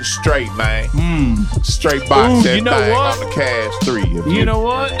 678, getting straight, man. Straight box that you know thing what? on the cash 3. You know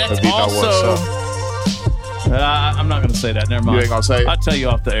what? That's also. I'm not gonna say that. Never mind. You ain't gonna say it? I'll tell you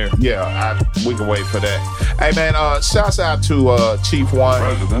off the air. Yeah, we can wait for that. Hey man, shouts out to Chief One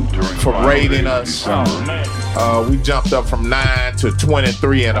for raiding us. We jumped up from 9 to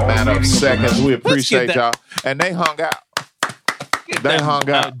 23 in a matter of seconds. We appreciate y'all. And they hung out. They hung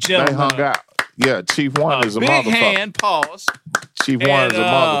out. Yeah, Chief One is a big motherfucker. hand, pause. Chief One is a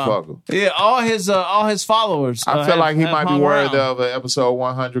motherfucker. Yeah, all his followers. I feel like he might be hung worthy around. of an episode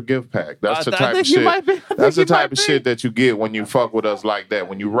 100 gift pack. That's the I type of think he shit. might be. That's the type of shit that you get when you fuck with us like that.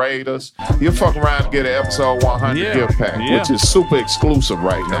 When you raid us, you fuck around and get an episode 100 gift pack, which is super exclusive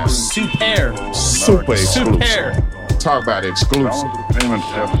right now. Super exclusive. Talk about exclusive.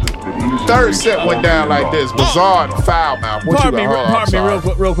 Third set went down like this. Bizarre and Foul Mouth. Pardon me,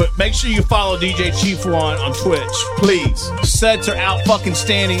 real quick. Make sure you follow DJ Chief One on Twitch. Please. Sets are out fucking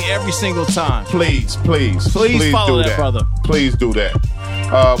standing every single time. Please follow do that, brother. Please do that.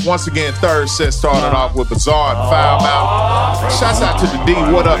 Once again, third set started off with Bizarre and Foul Mouth. Shouts out to the D.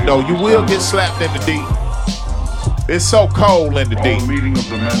 What up, though? You will get slapped in the D. It's so cold in the D.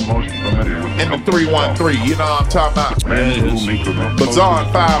 In the 313, you know what I'm talking about? Bizarre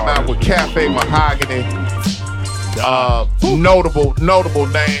and Foul Mouth with Cafe Mahogany. Notable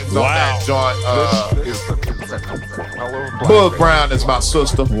names on that joint. Bug Brown is my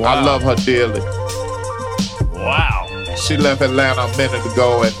sister. I love her dearly. Wow. She left Atlanta a minute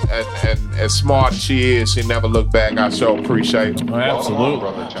ago, and as smart as she is, she never looked back. I sure appreciate it. Absolutely.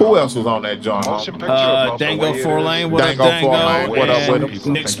 Who else was on that joint? Dango 4-Lane. What Dango up, Dango? 4-Lane. What up with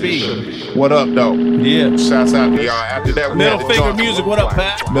him? Nick Speed. What up, though? Yeah. Shouts out to y'all. After that, we Middle had the Finger joint. Music. What up,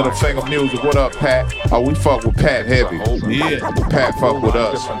 Pat? Middle Finger Music. What up, Pat? Oh, we fuck with Pat heavy. Yeah. Pat fuck with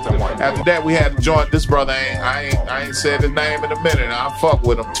us. After that, we had the joint. This brother I ain't said his name in a minute. I fuck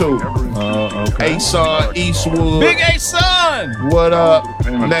with him too. Okay. A-Son Eastwood. Big A-Son. What up?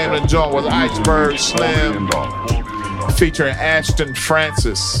 Name of the joint was Iceberg Slim, featuring Ashton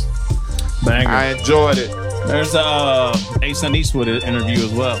Francis. Banger. I enjoyed it. There's A-Son Eastwood interview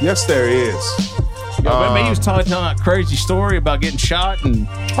as well. Yes, there is. Remember he was telling that crazy story about getting shot and.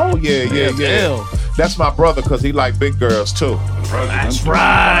 Oh yeah. That's my brother because he like big girls too. That's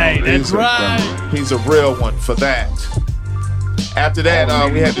right. He's a real one for that. After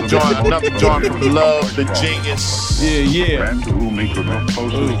that, we had to join another joint from Love the Genius. Yeah.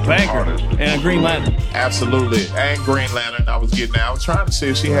 Vangard and Green Lantern. Absolutely. And Green Lantern. I was trying to see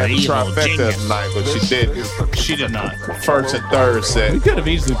if she had the trifecta tonight, but she didn't. She did not. First and third set. We could have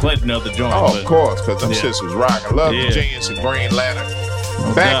easily played another joint. Oh, of course, because them shits was rocking. Love the Genius and Green Lantern.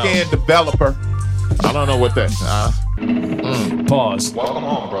 Back-end developer. I don't know what that is. Pause. Welcome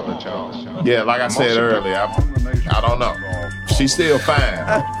home, Brother Charles. Yeah, like I said earlier, I don't know. She's still fine.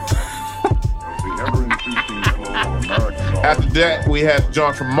 After that, we had a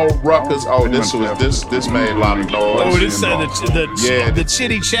joint from Mo Ruckers. Oh, this made a lot of noise. Oh, this the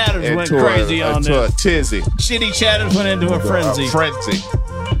Chitty Chatters went crazy on to this. a tizzy. Chitty Chatters went into a frenzy.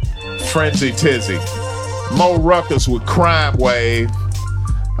 Frenzy tizzy. Mo Ruckers with Crime Wave.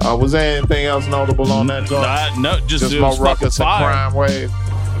 Was there anything else notable on that joint? No, just Mo Ruckers and Crime Wave.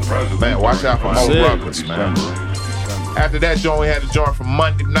 Man, watch out for Mo Ruckers, man. After that joint, we had a joint from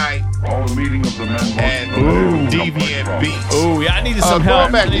Monday Night and Deviant Beats. Ooh, yeah, I needed some help.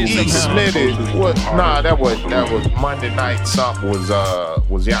 Going back to E Smitty. That was Monday Night. Something was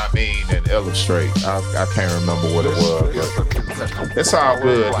Yamin and Illustrate. I can't remember what it was. But it's all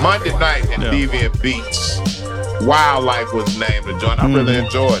good. Monday Night and Deviant Beats. Wildlife was named the joint. I really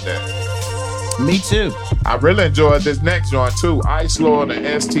enjoyed that. Me too. I really enjoyed this next joint too. Ice Lord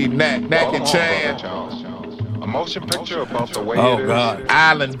and ST Knack and Chan. A motion picture about the way it is.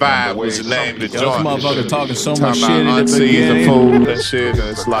 Island Vibe was the name of the joint. This motherfucker talking so much shit in the unseasoned beginning. food and shit, and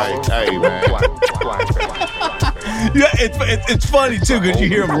it's like, hey man. Yeah, it's funny too because you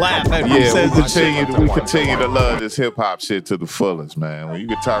hear him laugh after he Yeah, says this shit. we continue to love this hip hop shit to the fullest, man. When you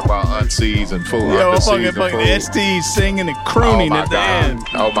can talk about unseasoned food, Yo, underseasoned fucking food. ST singing and crooning at the end.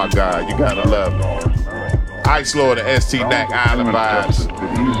 Oh my God, you gotta love it. Ice Lord and ST Nack Island vibes.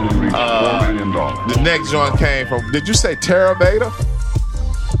 The next joint came from, did you say Theravada?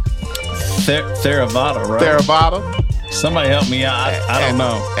 Theravada, right? Theravada. Somebody help me out. I don't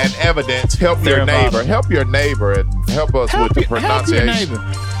know. And Evidence. Help your neighbor. Help your neighbor and help us with the pronunciation.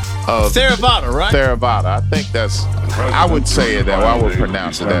 Theravada, right? Theravada. I think that's, I would say it that way. I would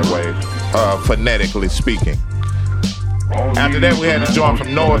pronounce it that way, phonetically speaking. After that, we had a joint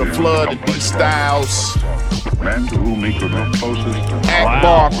from Noah the Flood, the D Styles.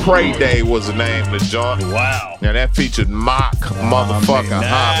 Akbar Pray Day was the name of the joint. Wow. Now that featured Mock motherfucking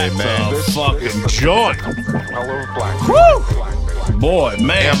Hobby, man. That's a fucking joint. Woo! Boy,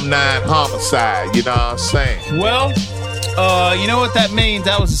 man. M9 Homicide, you know what I'm saying? Well, you know what that means?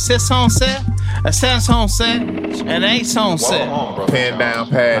 That was a 6 set, a 7 set, an 8 set. Pen down,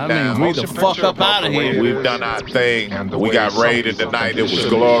 pad down. We the fuck up out of here. We've done our thing. We got raided tonight. It was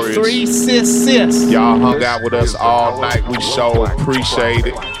glorious. 3 sis. Y'all hung out with us all night. We so appreciate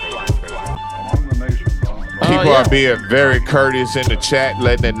it. People are being very courteous in the chat,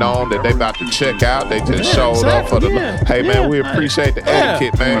 letting it known that they about to check out. They just showed up for the. Hey man, we appreciate the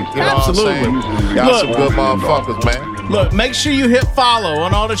etiquette, man. You know what I'm saying? Y'all some good motherfuckers, man. Look, make sure you hit follow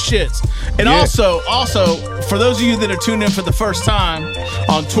on all the shits. And also, for those of you that are tuned in for the first time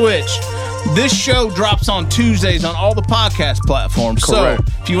on Twitch, this show drops on Tuesdays on all the podcast platforms. Correct.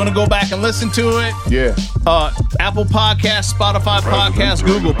 So if you want to go back and listen to it, Apple Podcasts, Spotify Podcasts,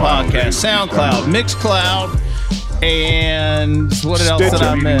 Google Podcasts, SoundCloud, Mixcloud, and what else did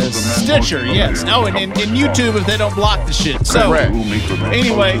I miss? Stitcher, yes. Oh, and YouTube if they don't block the shit. So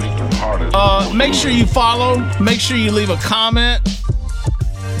anyway, make sure you follow. Make sure you leave a comment.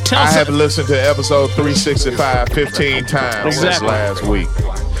 I have listened to episode 365 15 times since last week.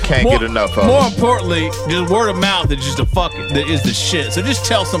 Can't get enough of it. More importantly, just word of mouth is just is the shit. So just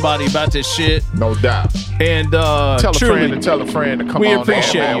tell somebody about this shit. No doubt. And tell a friend and tell a friend to come on. We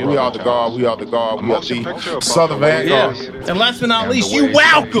appreciate you. We are the guard. We are the guard. We are the Southern Vanguard. And last but not least, you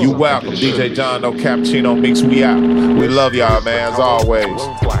welcome. You welcome. DJ John No Cappuccino Mix. We out. We love y'all, man. As always.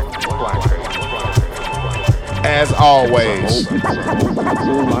 As always.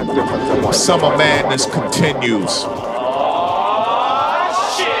 Summer Madness continues.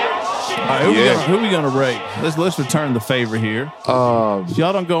 Who we gonna rate? Let's return the favor here. If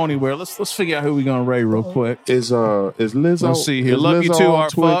y'all don't go anywhere, let's figure out who we gonna rate real quick. Is Lizzo? Let's see here. Lucky Lizzo 2 on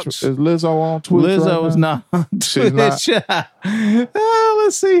Art Twitch? Fox. Is Lizzo on Twitch? Lizzo is not on Twitch. Let's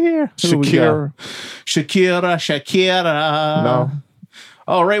see here. Shakira. No.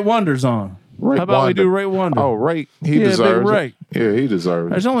 Oh, Ray Wonder's on. How about we do Ray Wonder? Oh, Ray. He deserves it. Yeah, he deserves it.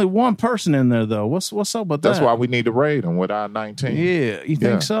 There's only one person in there, though. What's up with that? That's why we need to raid him with our 19. Yeah. You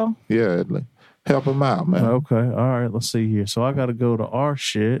think so? Yeah. Help him out, man. Okay. All right. Let's see here. So I got to go to our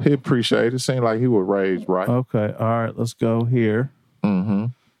shit. He appreciate it. Seemed like he was raised right. Okay. All right. Let's go here.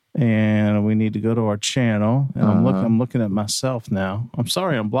 Mm-hmm. And we need to go to our channel. And I'm looking at myself now. I'm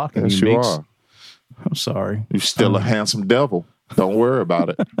sorry I'm blocking you, Meeks. Are. I'm sorry. You're still a handsome devil. Don't worry about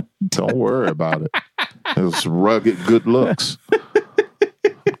it. Don't worry about it. It's rugged good looks.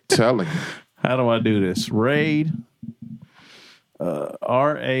 I'm telling you. How do I do this? Raid.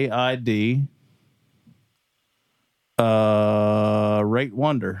 RAID. Rate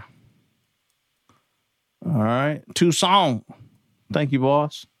Wonder. All right. Tucson. Thank you,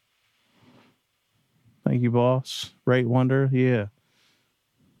 boss. Thank you, boss. Rate Wonder. Yeah.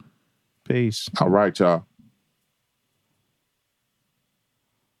 Peace. All right, y'all.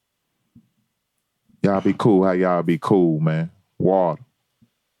 Y'all be cool. How y'all be cool, man? Water.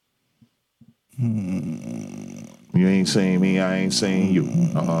 You ain't seen me, I ain't seen you. You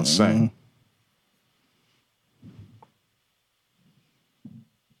know what I'm saying?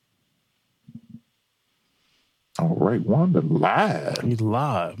 All right, Wanda live. He's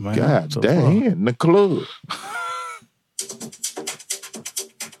live, man. God damn, he in the club.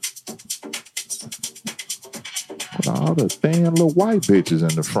 All the thin little white bitches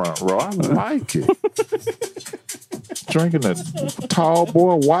in the front row. I like it. Drinking a tall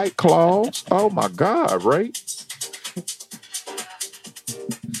boy White Claws. Oh my God, Ray.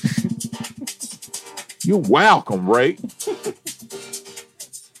 You're welcome, Ray.